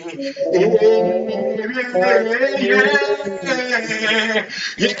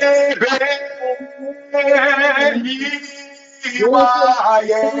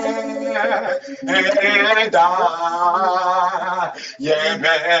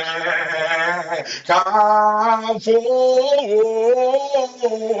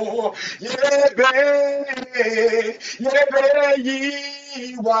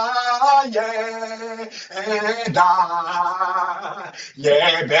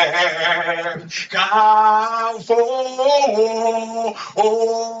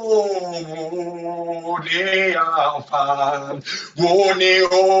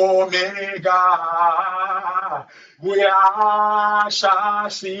Omega, we are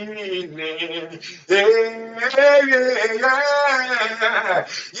shashine,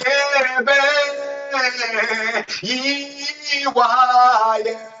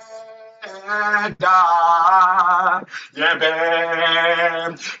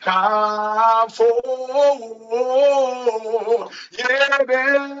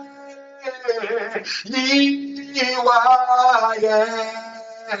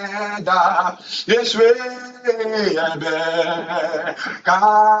 yes, we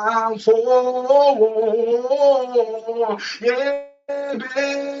come for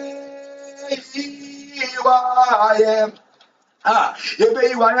yebe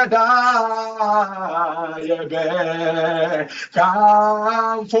iwana da yebe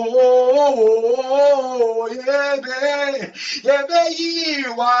kamfo yebe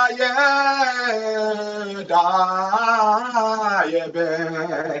iwa da yebe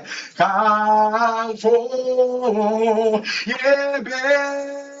kamfo yebe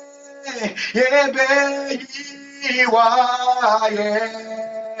iwa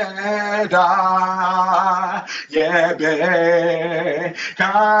da yebe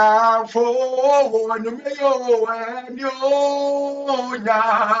kafo numeyo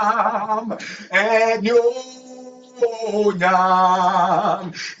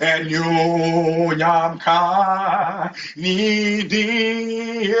enyonyam ka nidi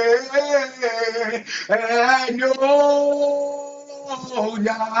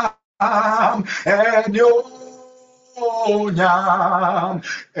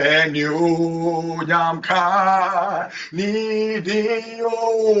enyonyam ka nidio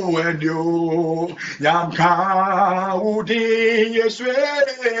enyonyam ka udi yeswe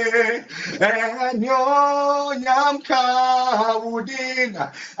enyonyam ka udin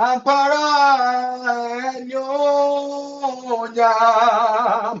ampara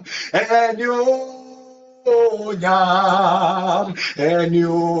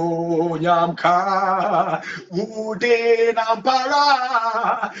enyonyam ka udin ampara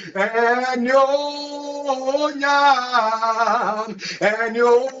enyonyam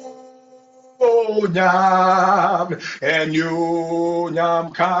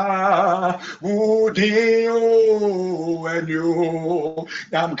ka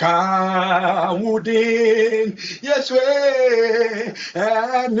enyonyam ka udin yeswe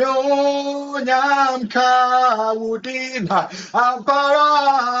enyonyam ka udin ampara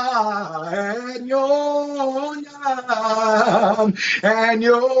enyonyam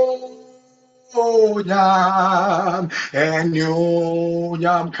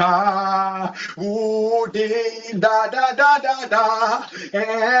ka udin da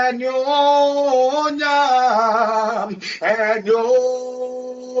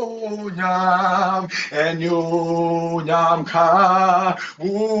enyonyam ka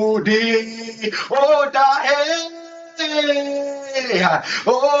udin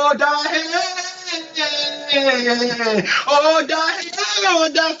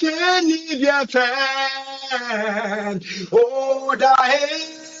Oda feni bien fan.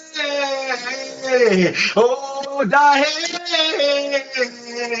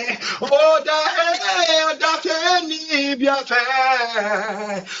 Oda feni bien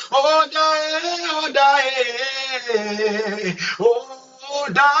fan.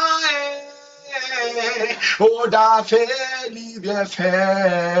 Oda feli bien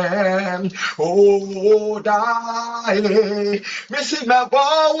fan. Oda Missy my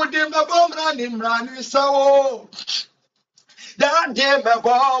bow, would him a bomb running, so That day,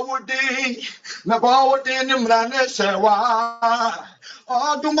 me bawudi ni mrane sewa.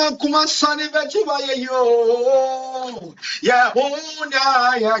 Oduma kuma sani beji wa ye yo. Ya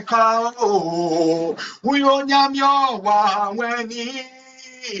hunya ya kao. Uyo nyamyo wa weni.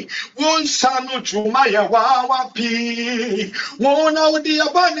 Won sanu chuma ya wa pi. Wona udi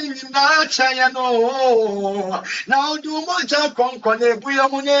abani na chaya no. Na udu moja konkone buya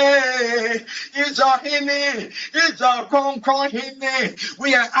mune. It's our konkone.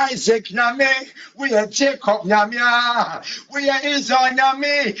 We are Isaac Name. We are Jacob Namia. We are Israel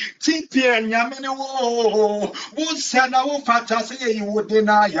Name. Tipi Nyamene wo. Won sana wo fatase you would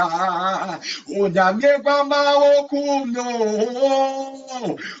deny ya. O Nyame Grandma wo kuno.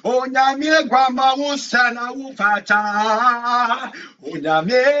 O Nyame Grandma wo sana wo fata. O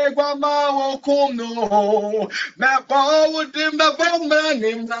Nyame Grandma wo kuno. Me bo dim me bo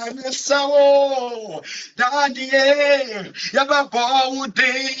manim na me sawo. Daddy, ya ba bo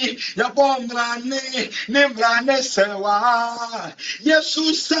dim ya bo mrane ne mrane sewa.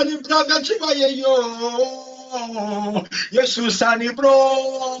 Jesus sani braga chiwa ye yo. Jesus sani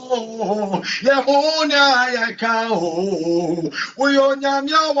bro. Ye hona ya kao. Uyo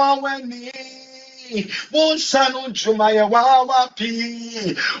nyamya wa weni. Won sanu juma ya wa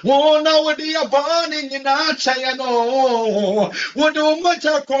pi. Wona wodi ya bani ni na chaya no. Wodo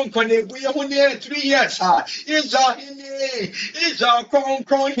mata konkone bu ya hune 3 years ha. Is our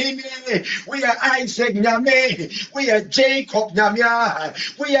konkon hine. We are Isaac Nyame. We are Jacob Nyamia.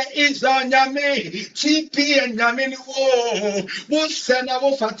 We are Israel Nyame. TP and Nyame wo. Wo sena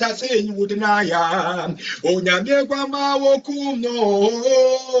wo fatase you would na ya. O Nyame grandma wo kuno.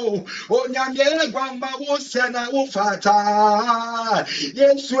 O Nyame grandma wo sena wo fata.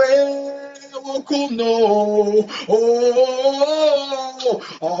 Yes we wo kuno. Oh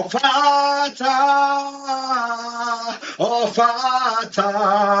fata. Oh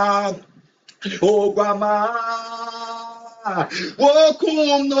fata. Oh grandma.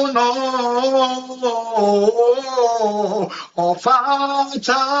 Wokum no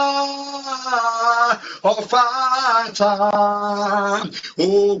ofata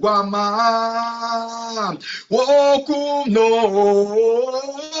ogwama wokum no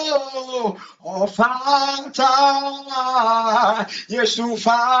ofata Yesu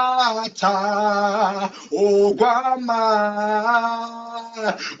fata ogwama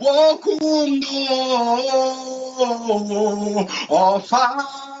wokum no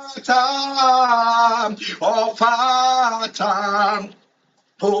ofata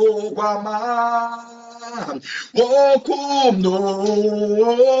ogwama wokum no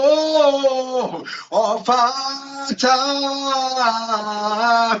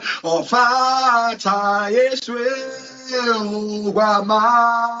ofata Yesu ogwama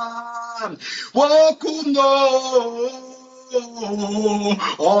wokum no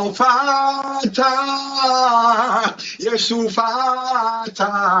ofata Yesu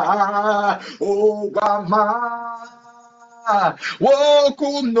fata ogwama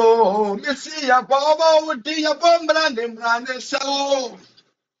wokum no Messiah baba udi ya bombra nemrane sao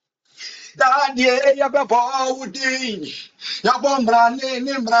Daddy ya baba udi ya bombra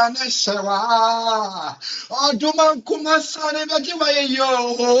nemrane sawa Oduma kuma sane bajiwa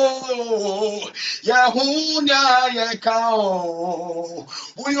yo ya hunya ya kao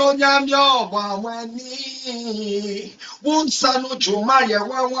uyo nyamyo wa weni Wunsano juma ya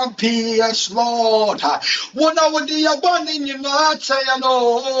wa PS Lord Wona wodi ya boni nyina chaya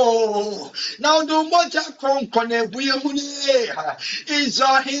no Now do moja konkone buye mune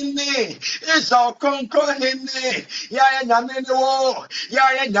Iza hine Iza konkone Ya nyamene wo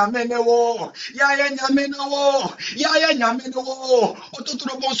Ya nyamene wo Ya nyamene wo Ya nyamene wo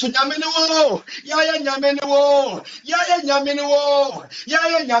Ototoro bonso nyamene wo Ya nyamene wo Ya nyamene wo Ya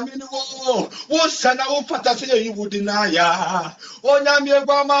nyamene wo Wo sana wo fatase you would deny ya Onyamie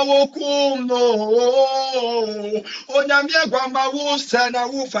gwama wokum no Onyamie gwama wo sana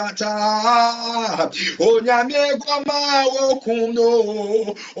wo fata Onyamie gwama wokum no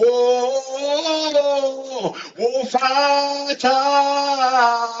wo fata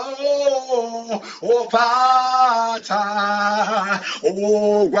o fata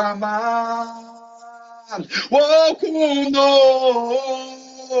o gwama wokum no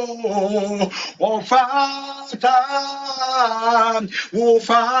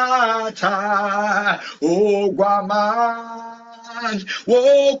Ufata, Ogwaman,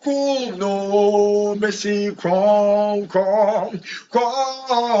 Wokum no Messi Kron, Kron,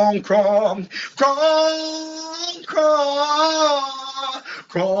 Kron, Kron, Kron, Kron,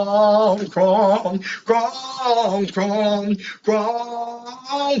 Kron, Kron, Kron, Kron, Kron,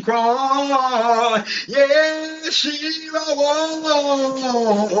 Kron, Yeshua,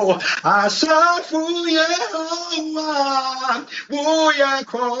 Asafu Yehovah, Wuya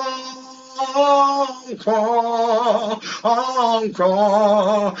Kron,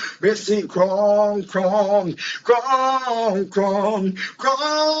 Missing Kron,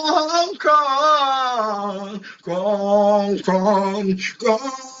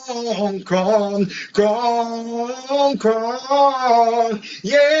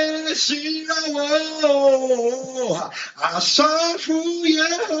 Yes, you know, I saw through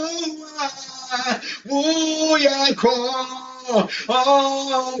Yehovah, Wuya Kron,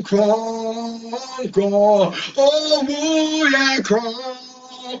 oh, Wuya Kron.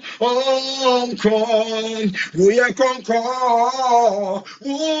 Wuya Kron, Wuya Kron,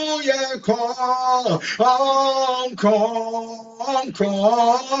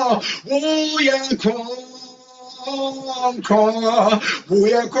 Wuya Kron,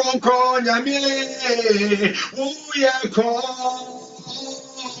 Wuya Kron, Yamile, Wuya Kron,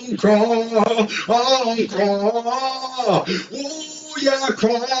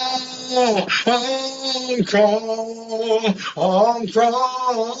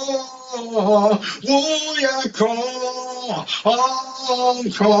 Wuya Kron,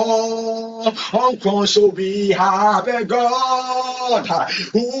 so we have a God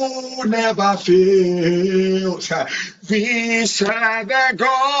who never fails. We serve a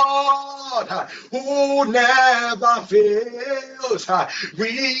God who never fails.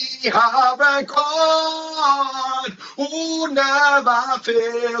 We have a God who never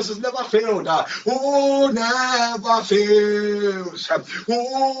fails. Has never failed. Who never fails.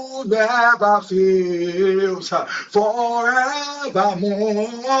 Who never fails.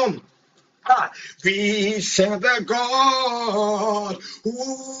 Forevermore. We serve a God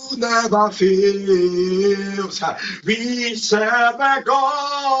who never fails. We serve a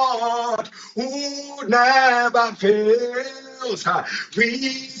God who never fails. We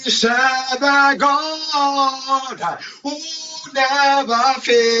serve a God who never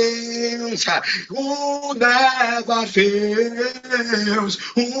fails. Who never fails.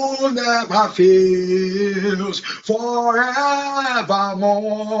 Who never fails.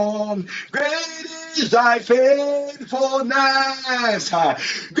 Forevermore. Great is thy faithfulness.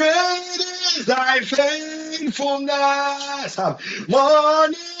 Great is thy faithfulness.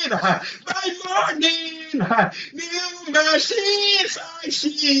 Morning by morning, new mercies I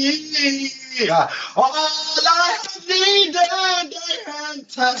see. All I have needed, thy hand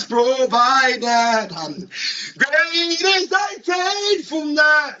has provided. Great is thy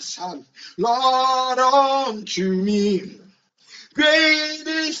faithfulness, Lord, unto me. Great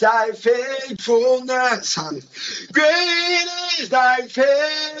is thy faithfulness, great is thy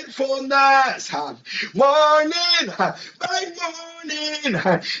faithfulness, morning by morning,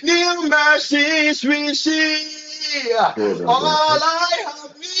 new mercies we see. All I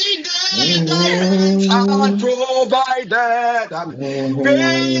have needed, thy hands have provided.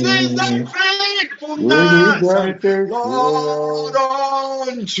 Great is thy faithfulness, Lord,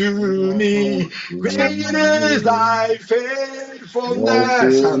 unto me. Great is thy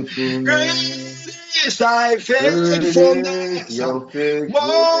faithfulness. Great is thy faithfulness.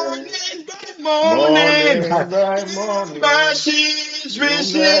 Morning by morning, new mercies we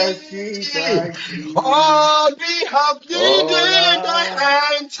see. All we have needed, thy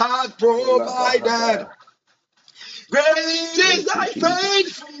hands have provided. Great is thy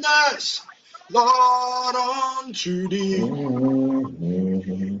faithfulness, Lord, unto thee.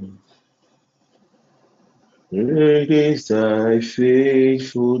 Great is thy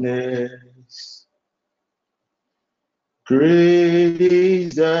faithfulness. Great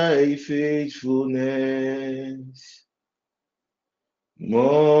is thy faithfulness.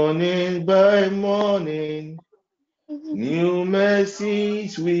 Morning by morning, new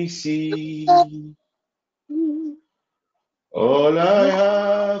mercies we see. All I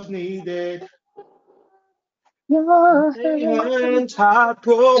have needed, Your Thy hands have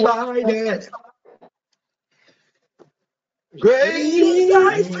provided. Great is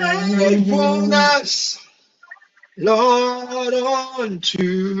thy faithfulness, Lord,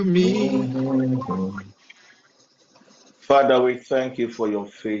 unto me. Father, we thank you for your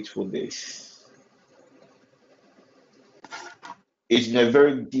faithfulness. It's been a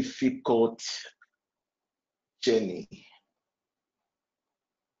very difficult journey.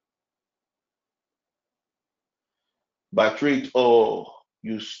 But through it all,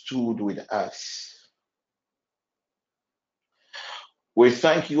 you stood with us. We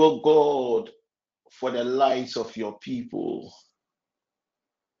thank you, O God, for the lives of your people.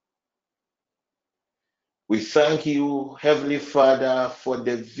 We thank you, Heavenly Father, for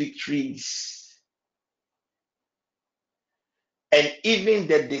the victories and even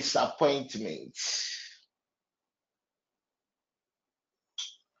the disappointments.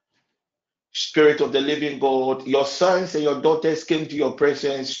 Spirit of the living God, your sons and your daughters came to your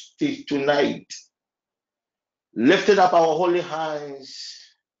presence tonight, lifted up our holy hands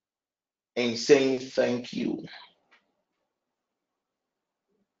and saying thank you.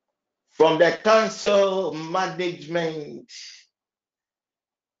 From the council management,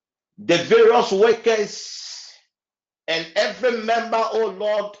 the various workers, and every member, oh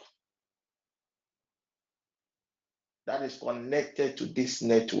Lord, that is connected to this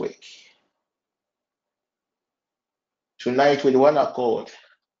network. Tonight, with one accord,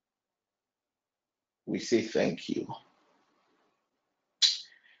 we say thank you.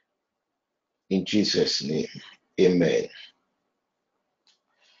 In Jesus' name, amen.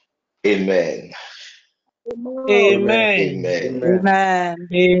 Amen. Amen. Amen. Amen. Amen.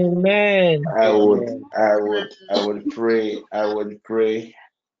 Amen. I would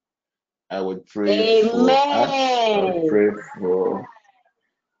Amen. pray for us. I would Amen. pray for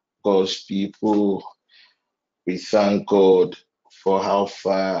God's people. We thank God for how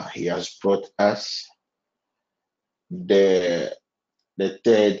far He has brought us. The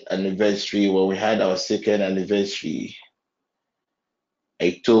third anniversary, when we had our second anniversary,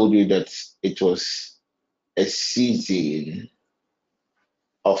 I told you that it was a season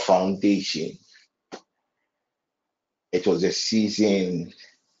of foundation. It was a season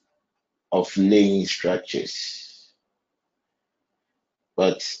of laying structures.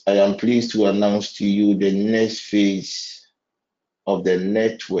 But I am pleased to announce to you the next phase of the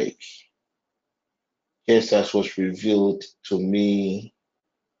network, just as was revealed to me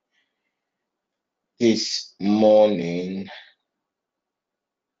this morning.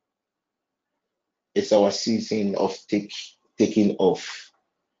 It's our season of taking off.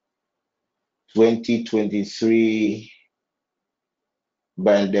 2023,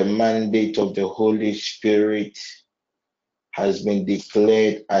 by the mandate of the Holy Spirit, has been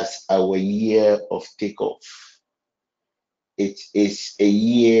declared as our year of takeoff. It is a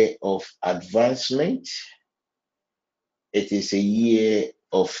year of advancement. It is a year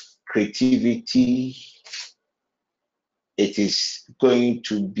of creativity. It is going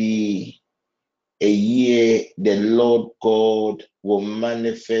to be a year the Lord God will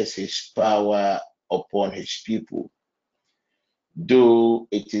manifest His power upon His people. Though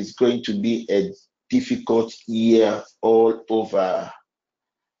it is going to be a difficult year all over,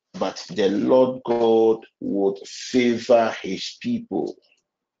 but the Lord God would favor His people.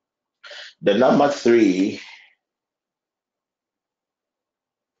 The number 3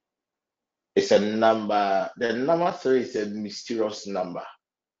 is a number. The number 3 is a mysterious number.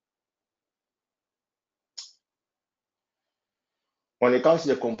 When it comes to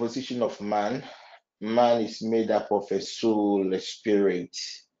the composition of man, man is made up of a soul, a spirit,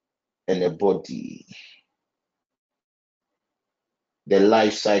 and a body. The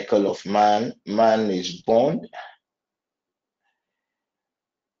life cycle of man is born,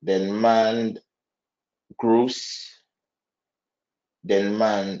 then man grows, then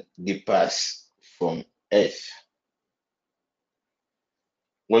man departs from earth.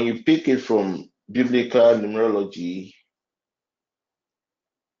 When you pick it from biblical numerology,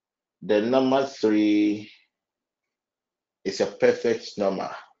 the number 3 is a perfect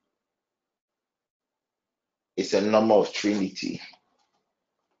number. It's a number of Trinity.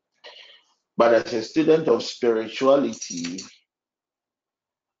 But as a student of spirituality,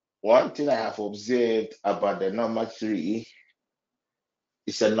 one thing I have observed about the number 3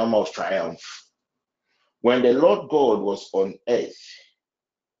 is a number of triumph. When the Lord God was on earth,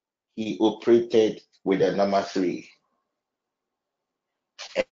 He operated with the number 3.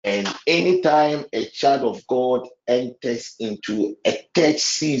 And anytime a child of God enters into a third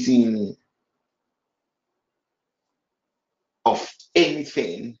season of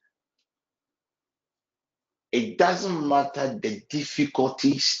anything, it doesn't matter the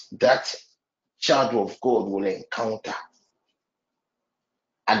difficulties that child of God will encounter.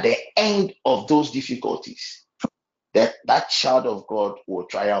 At the end of those difficulties, that child of God will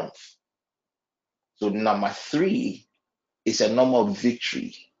triumph. So number 3 is a number of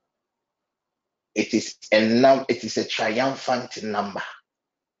victory. It is a triumphant number.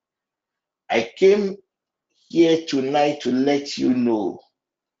 I came here tonight to let you know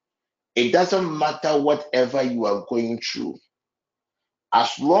it doesn't matter whatever you are going through.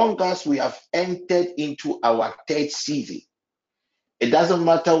 As long as we have entered into our third season, it doesn't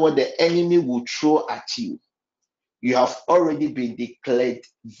matter what the enemy will throw at you. You have already been declared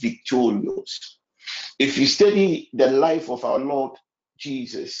victorious. If you study the life of our Lord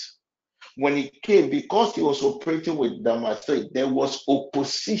Jesus, when he came, because he was operating with Damascus, there was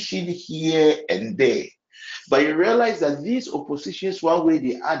opposition here and there. But you realize that these oppositions, one way or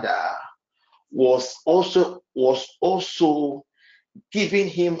the other, was also giving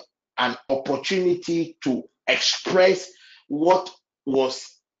him an opportunity to express what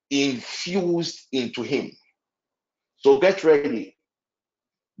was infused into him. So get ready.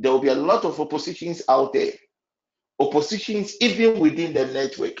 There will be a lot of oppositions out there, oppositions even within the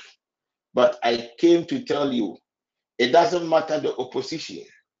network. But I came to tell you, it doesn't matter the opposition.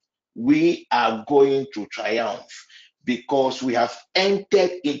 We are going to triumph because we have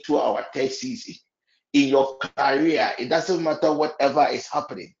entered into our third season. In your career, it doesn't matter whatever is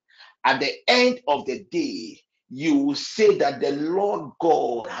happening. At the end of the day, you will say that the Lord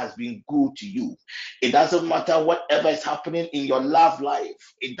God has been good to you. It doesn't matter whatever is happening in your love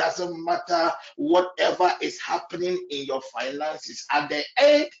life. It doesn't matter whatever is happening in your finances. At the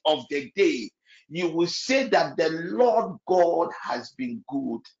end of the day, you will say that the Lord God has been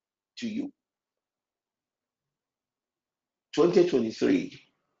good to you. 2023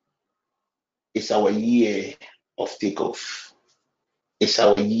 is our year of takeoff. It's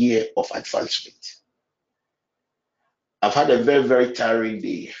our year of advancement. I've had a very, very tiring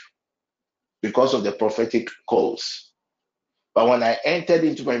day because of the prophetic calls. But when I entered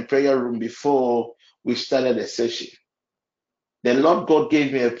into my prayer room before we started the session, the Lord God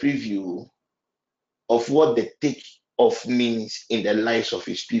gave me a preview of what the take-off means in the lives of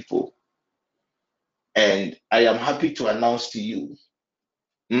his people. And I am happy to announce to you,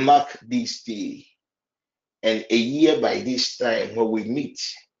 mark this day and a year by this time when we meet,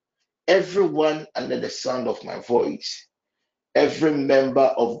 everyone under the sound of my voice, every member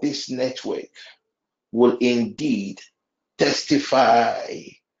of this network will indeed testify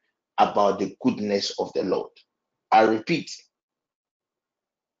about the goodness of the Lord. I repeat,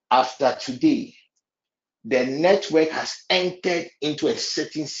 after today, the network has entered into a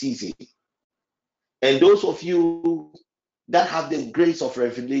certain season. And those of you that have the grace of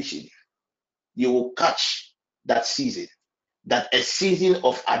revelation, you will catch that season, that a season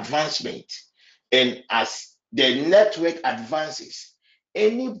of advancement. And as the network advances,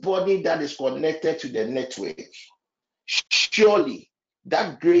 anybody that is connected to the network, surely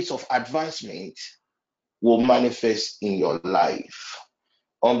that grace of advancement will manifest in your life.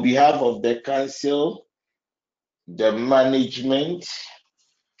 On behalf of the council, the management,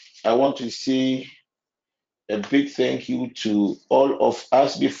 I want to say a big thank you to all of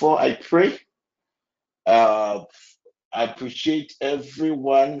us. Before I pray, I appreciate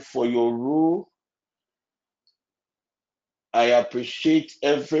everyone for your role. I appreciate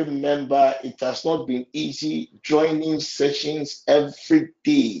every member. It has not been easy joining sessions every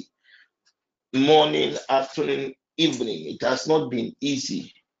day, morning, afternoon, evening. It has not been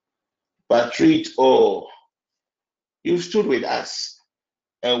easy. But through it all, you've stood with us,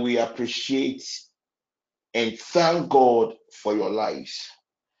 and we appreciate and thank God for your lives.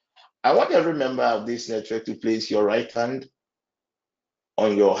 I want every member of this network to place your right hand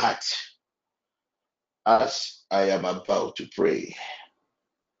on your heart as I am about to pray.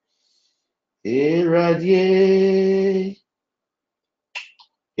 Irradiate.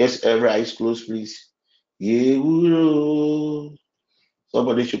 Yes, every eyes closed, please.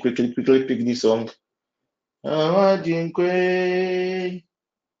 Somebody should quickly pick this song.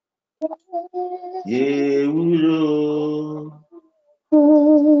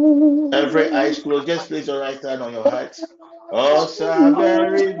 Every eyes closed, just place your right hand on your heart. Oh,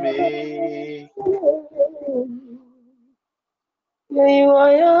 bury me.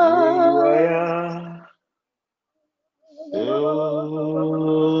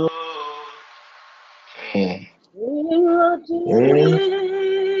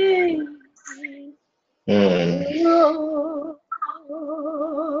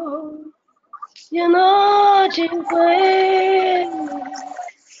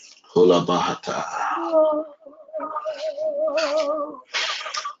 Hola Bahata.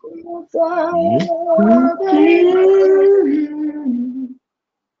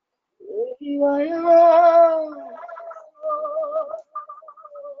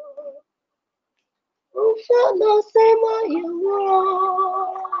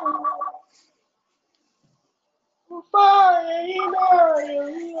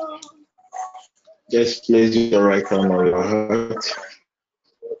 Just place your right hand on your heart.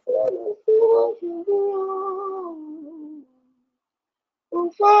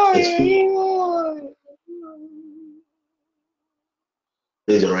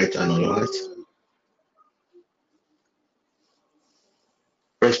 Place your right hand on your heart.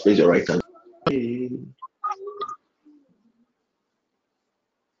 First, place your right hand.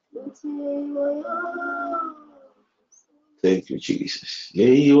 Thank you, Jesus.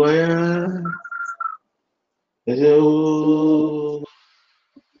 Yeyiwaya.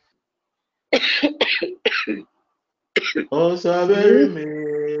 Oh, Saberi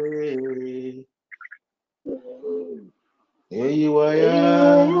me.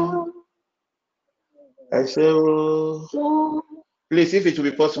 Yeyiwaya. I say, oh. Please, if it will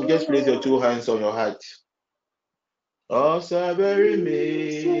be possible, just place your two hands on your heart. Oh, Saberi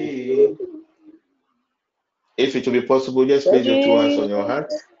me. If it will be possible, just place your two hands on your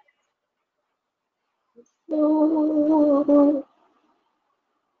heart.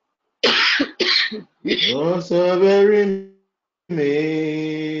 Oh, Saberi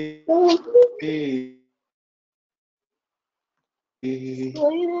me.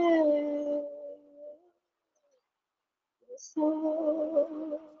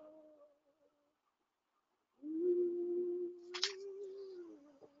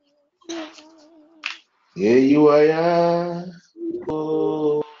 Yeyiwaya.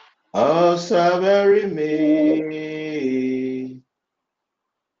 Oh, Saberi me.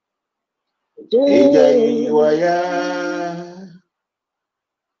 Eja yeyiwaya.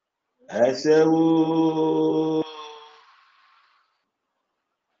 I say, oh.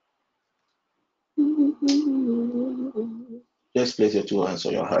 Just place your two hands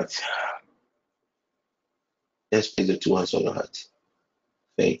on your heart. Just place your two hands on your heart.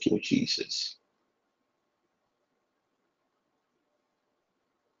 Thank you, Jesus.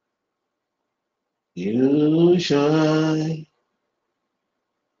 You shine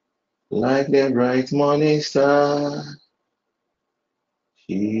like the bright morning star.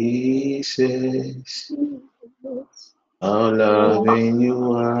 Jesus, how loving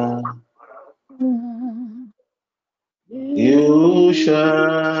you are. You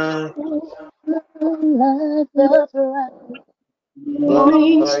shine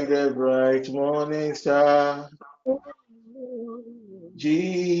like the bright morning star.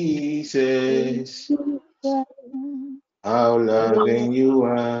 Jesus, how loving you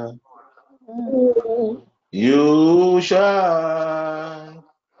are. You shine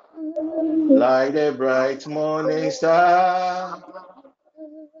like the bright morning star.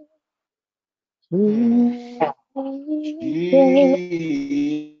 Jesus,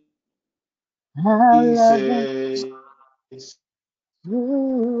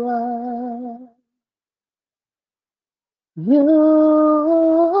 You are,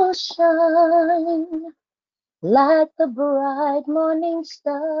 you shine like the bright morning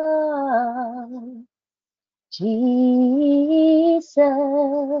star. Jesus,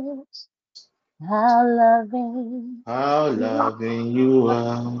 how loving you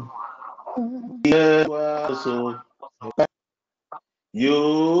are. So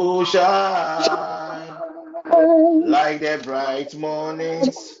you shine like the bright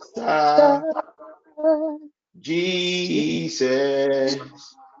morning star. Jesus,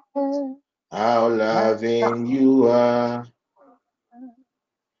 how loving you are.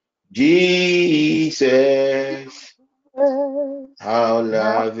 Jesus, how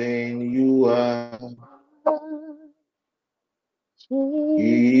loving you are.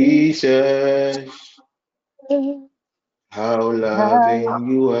 Jesus, how loving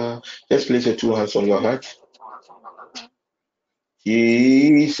you are. Just place your two hands on your heart.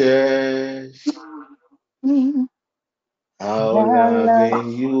 Jesus, how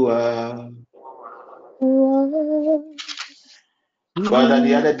loving you are. Father,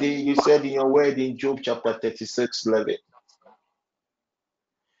 the other day you said in your word in Job chapter 36:11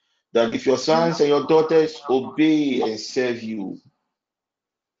 that if your sons and your daughters obey and serve you,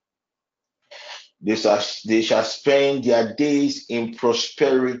 they shall spend their days in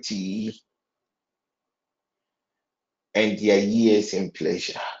prosperity and their years in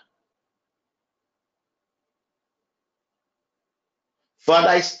pleasure. Father,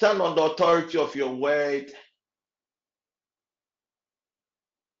 I stand on the authority of your word.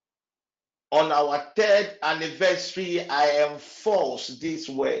 On our third anniversary, I enforce these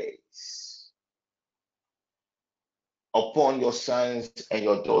words upon your sons and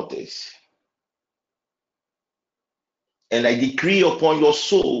your daughters. And I decree upon your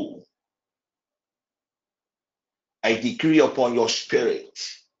soul, I decree upon your spirit,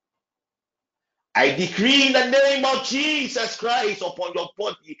 I decree in the name of Jesus Christ upon your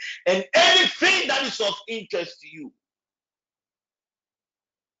body and anything that is of interest to you.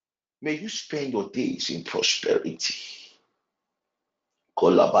 May you spend your days in prosperity.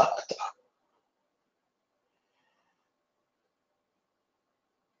 Kolabata.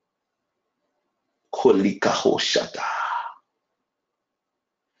 Kolikahoshata.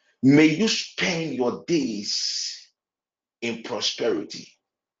 May you spend your days in prosperity.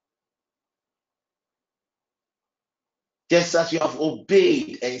 Just as you have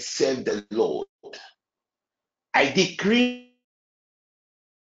obeyed and served the Lord, I decree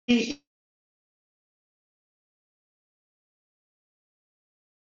in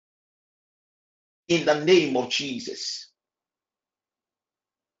the name of Jesus,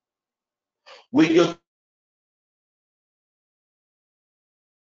 with your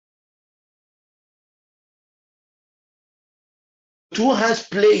two hands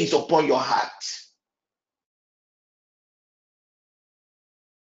placed upon your heart,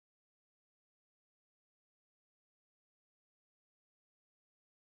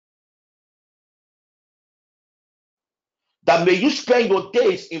 that may you spend your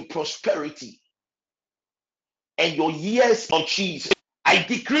days in prosperity and your years on Jesus. I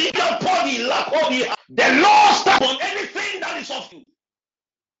decree upon the Lord stop on anything that is of you.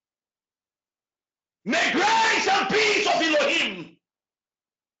 May grace and peace of Elohim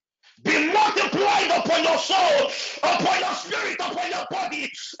be multiplied upon your soul, upon your spirit, upon your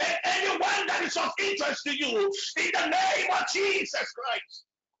body, and anyone that is of interest to you, in the name of Jesus Christ.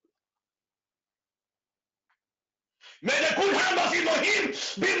 May the good hand of Elohim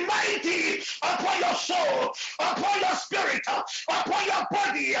be mighty upon your soul, upon your spirit, upon your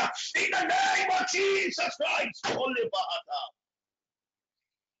body, in the name of Jesus Christ. Holy Father,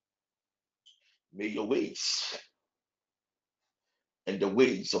 may your ways and the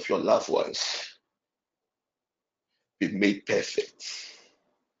ways of your loved ones be made perfect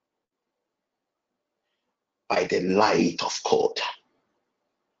by the light of God.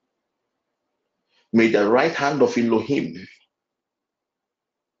 May the right hand of Elohim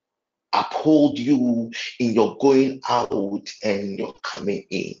uphold you in your going out and your coming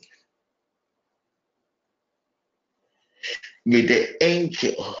in. May the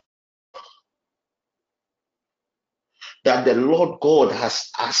angel that the Lord God has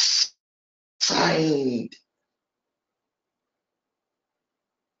assigned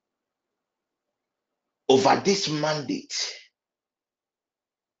over this mandate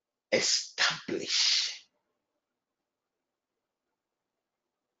establish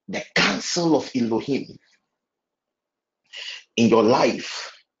the counsel of Elohim in your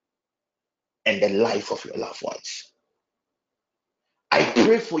life and the life of your loved ones. I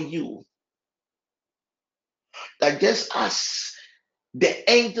pray for you that just as the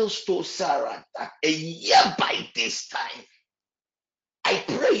angels told Sarah that a year by this time, I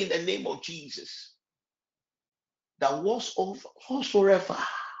pray in the name of Jesus that whatsoever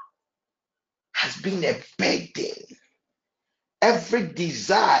has been a burden, every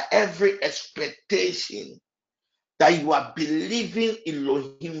desire, every expectation that you are believing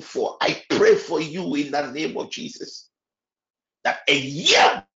Elohim for, I pray for you in the name of Jesus that a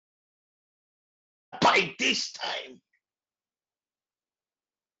year by this time,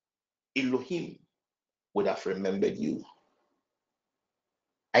 Elohim would have remembered you.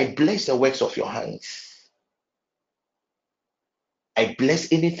 I bless the works of your hands. I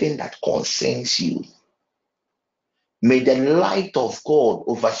bless anything that concerns you. May the light of God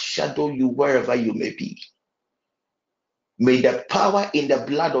overshadow you wherever you may be. May the power in the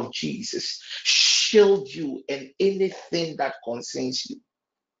blood of Jesus shield you and anything that concerns you.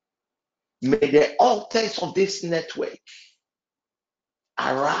 May the altars of this network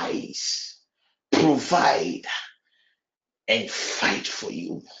arise, provide, and fight for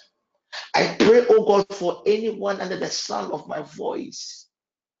you. I pray, oh God, for anyone under the sound of my voice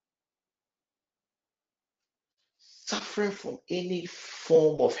suffering from any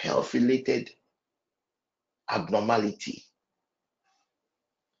form of health-related abnormality.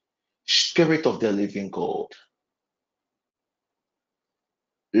 Spirit of the living God,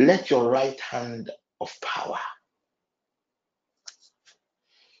 let your right hand of power,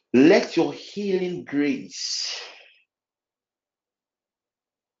 let your healing grace,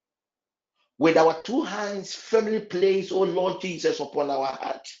 with our two hands firmly placed, oh Lord Jesus, upon our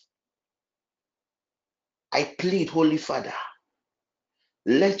heart, I plead, Holy Father,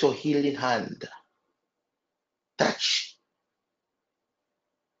 let your healing hand touch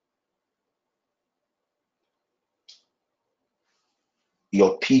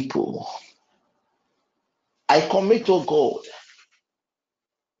your people. I commit, oh God,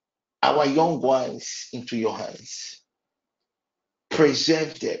 our young ones into your hands.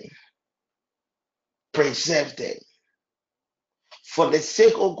 Preserve them. Preserve them. For the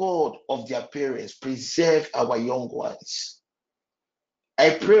sake, oh God, of their parents, preserve our young ones. I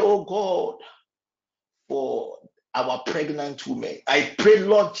pray, oh God, for our pregnant women. I pray,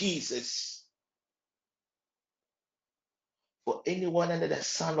 Lord Jesus, For anyone under the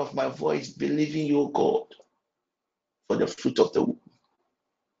sound of my voice, believing you, O God, for the fruit of the womb.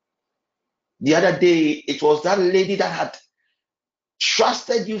 The other day, it was that lady that had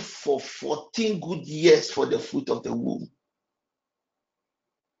trusted you for 14 good years for the fruit of the womb.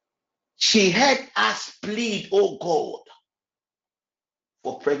 She heard us plead, oh God,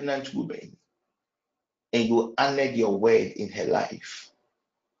 for pregnant women, and you honored your word in her life.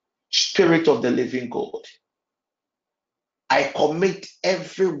 Spirit of the living God, I commit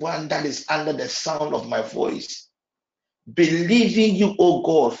everyone that is under the sound of my voice, believing you, oh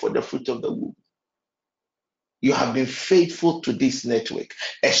God, for the fruit of the womb. You have been faithful to this network,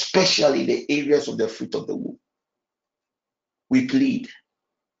 especially the areas of the fruit of the womb. We plead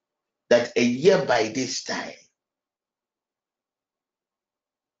that a year by this time,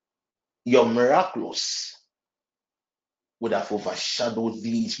 your miraculous would have overshadowed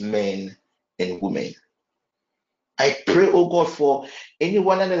these men and women. I pray, oh God, for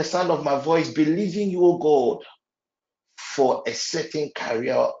anyone under the sound of my voice, believing you, oh God, for a certain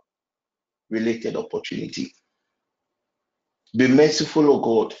career-related opportunity. Be merciful, oh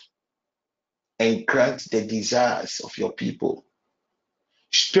God, and grant the desires of your people.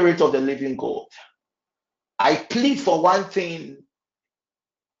 Spirit of the living God, I plead for one thing.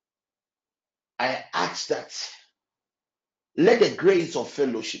 I ask that let the grace of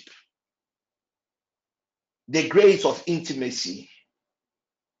fellowship, the grace of intimacy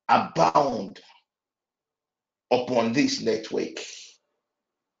abound upon this network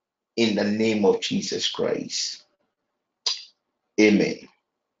in the name of Jesus Christ. Amen.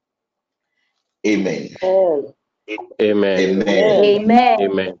 Amen. Amen. Amen.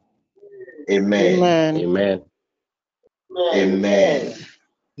 Amen. Amen. Amen. Amen.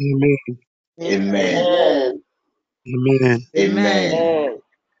 Amen. Amen. Amen. Amen.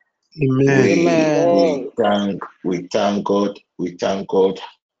 Amen. We thank God. We thank God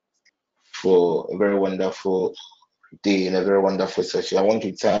for a very wonderful day and a very wonderful session. I want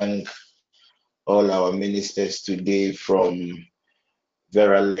to thank all our ministers today from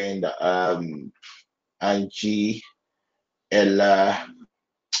Veraland, Angie, Ella,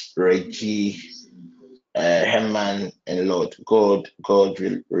 Reggie, Herman, and Lord. God will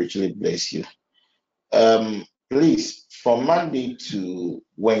richly bless you. Please, from Monday to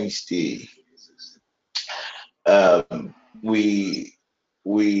Wednesday, we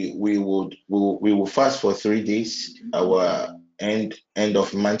will fast for 3 days. Our end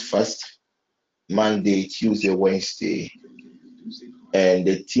of month fast, Monday, Tuesday, Wednesday, and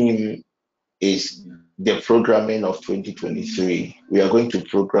the theme is the programming of 2023. We are going to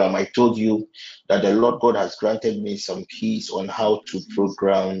program. I told you that the Lord God has granted me some keys on how to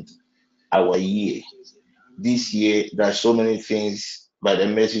program our year. This year, there are so many things by the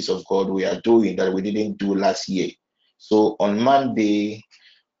mercies of God we are doing that we didn't do last year. So on Monday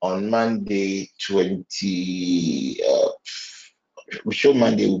 20, we show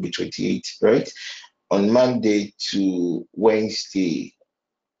Monday will be 28, right? On Monday to Wednesday,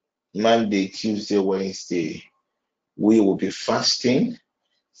 Monday, Tuesday, Wednesday, we will be fasting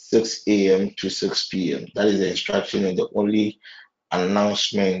 6 a.m. to 6 p.m. That is the instruction and the only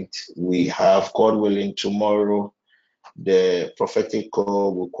announcement we have. God willing, tomorrow the prophetic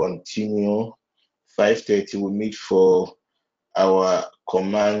call will continue. 5:30 we meet for our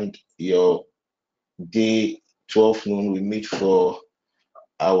command your day. 12 noon we meet for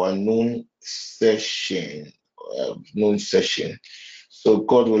our noon session. So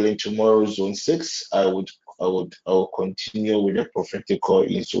God willing, tomorrow zone 6, I will continue with the prophetic call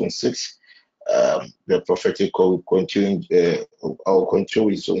in zone 6. The prophetic call will continue. I will continue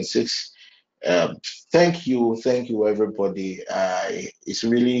with zone 6. Thank you, everybody. It's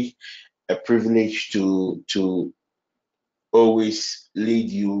really a privilege to always lead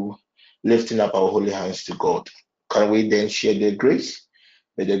you, lifting up our holy hands to God. Can we then share the grace?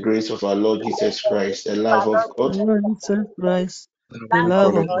 May the grace of our Lord Jesus Christ, the love of God, Lord Jesus Christ, Love the of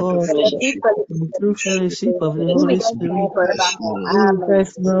love God of and the God, fellowship and the true fellowship fellowship of the of Holy the Holy Spirit Spirit now be with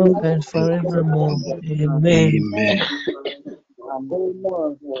us now and and forevermore. forevermore. Amen. Amen.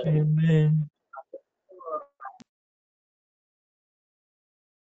 Amen.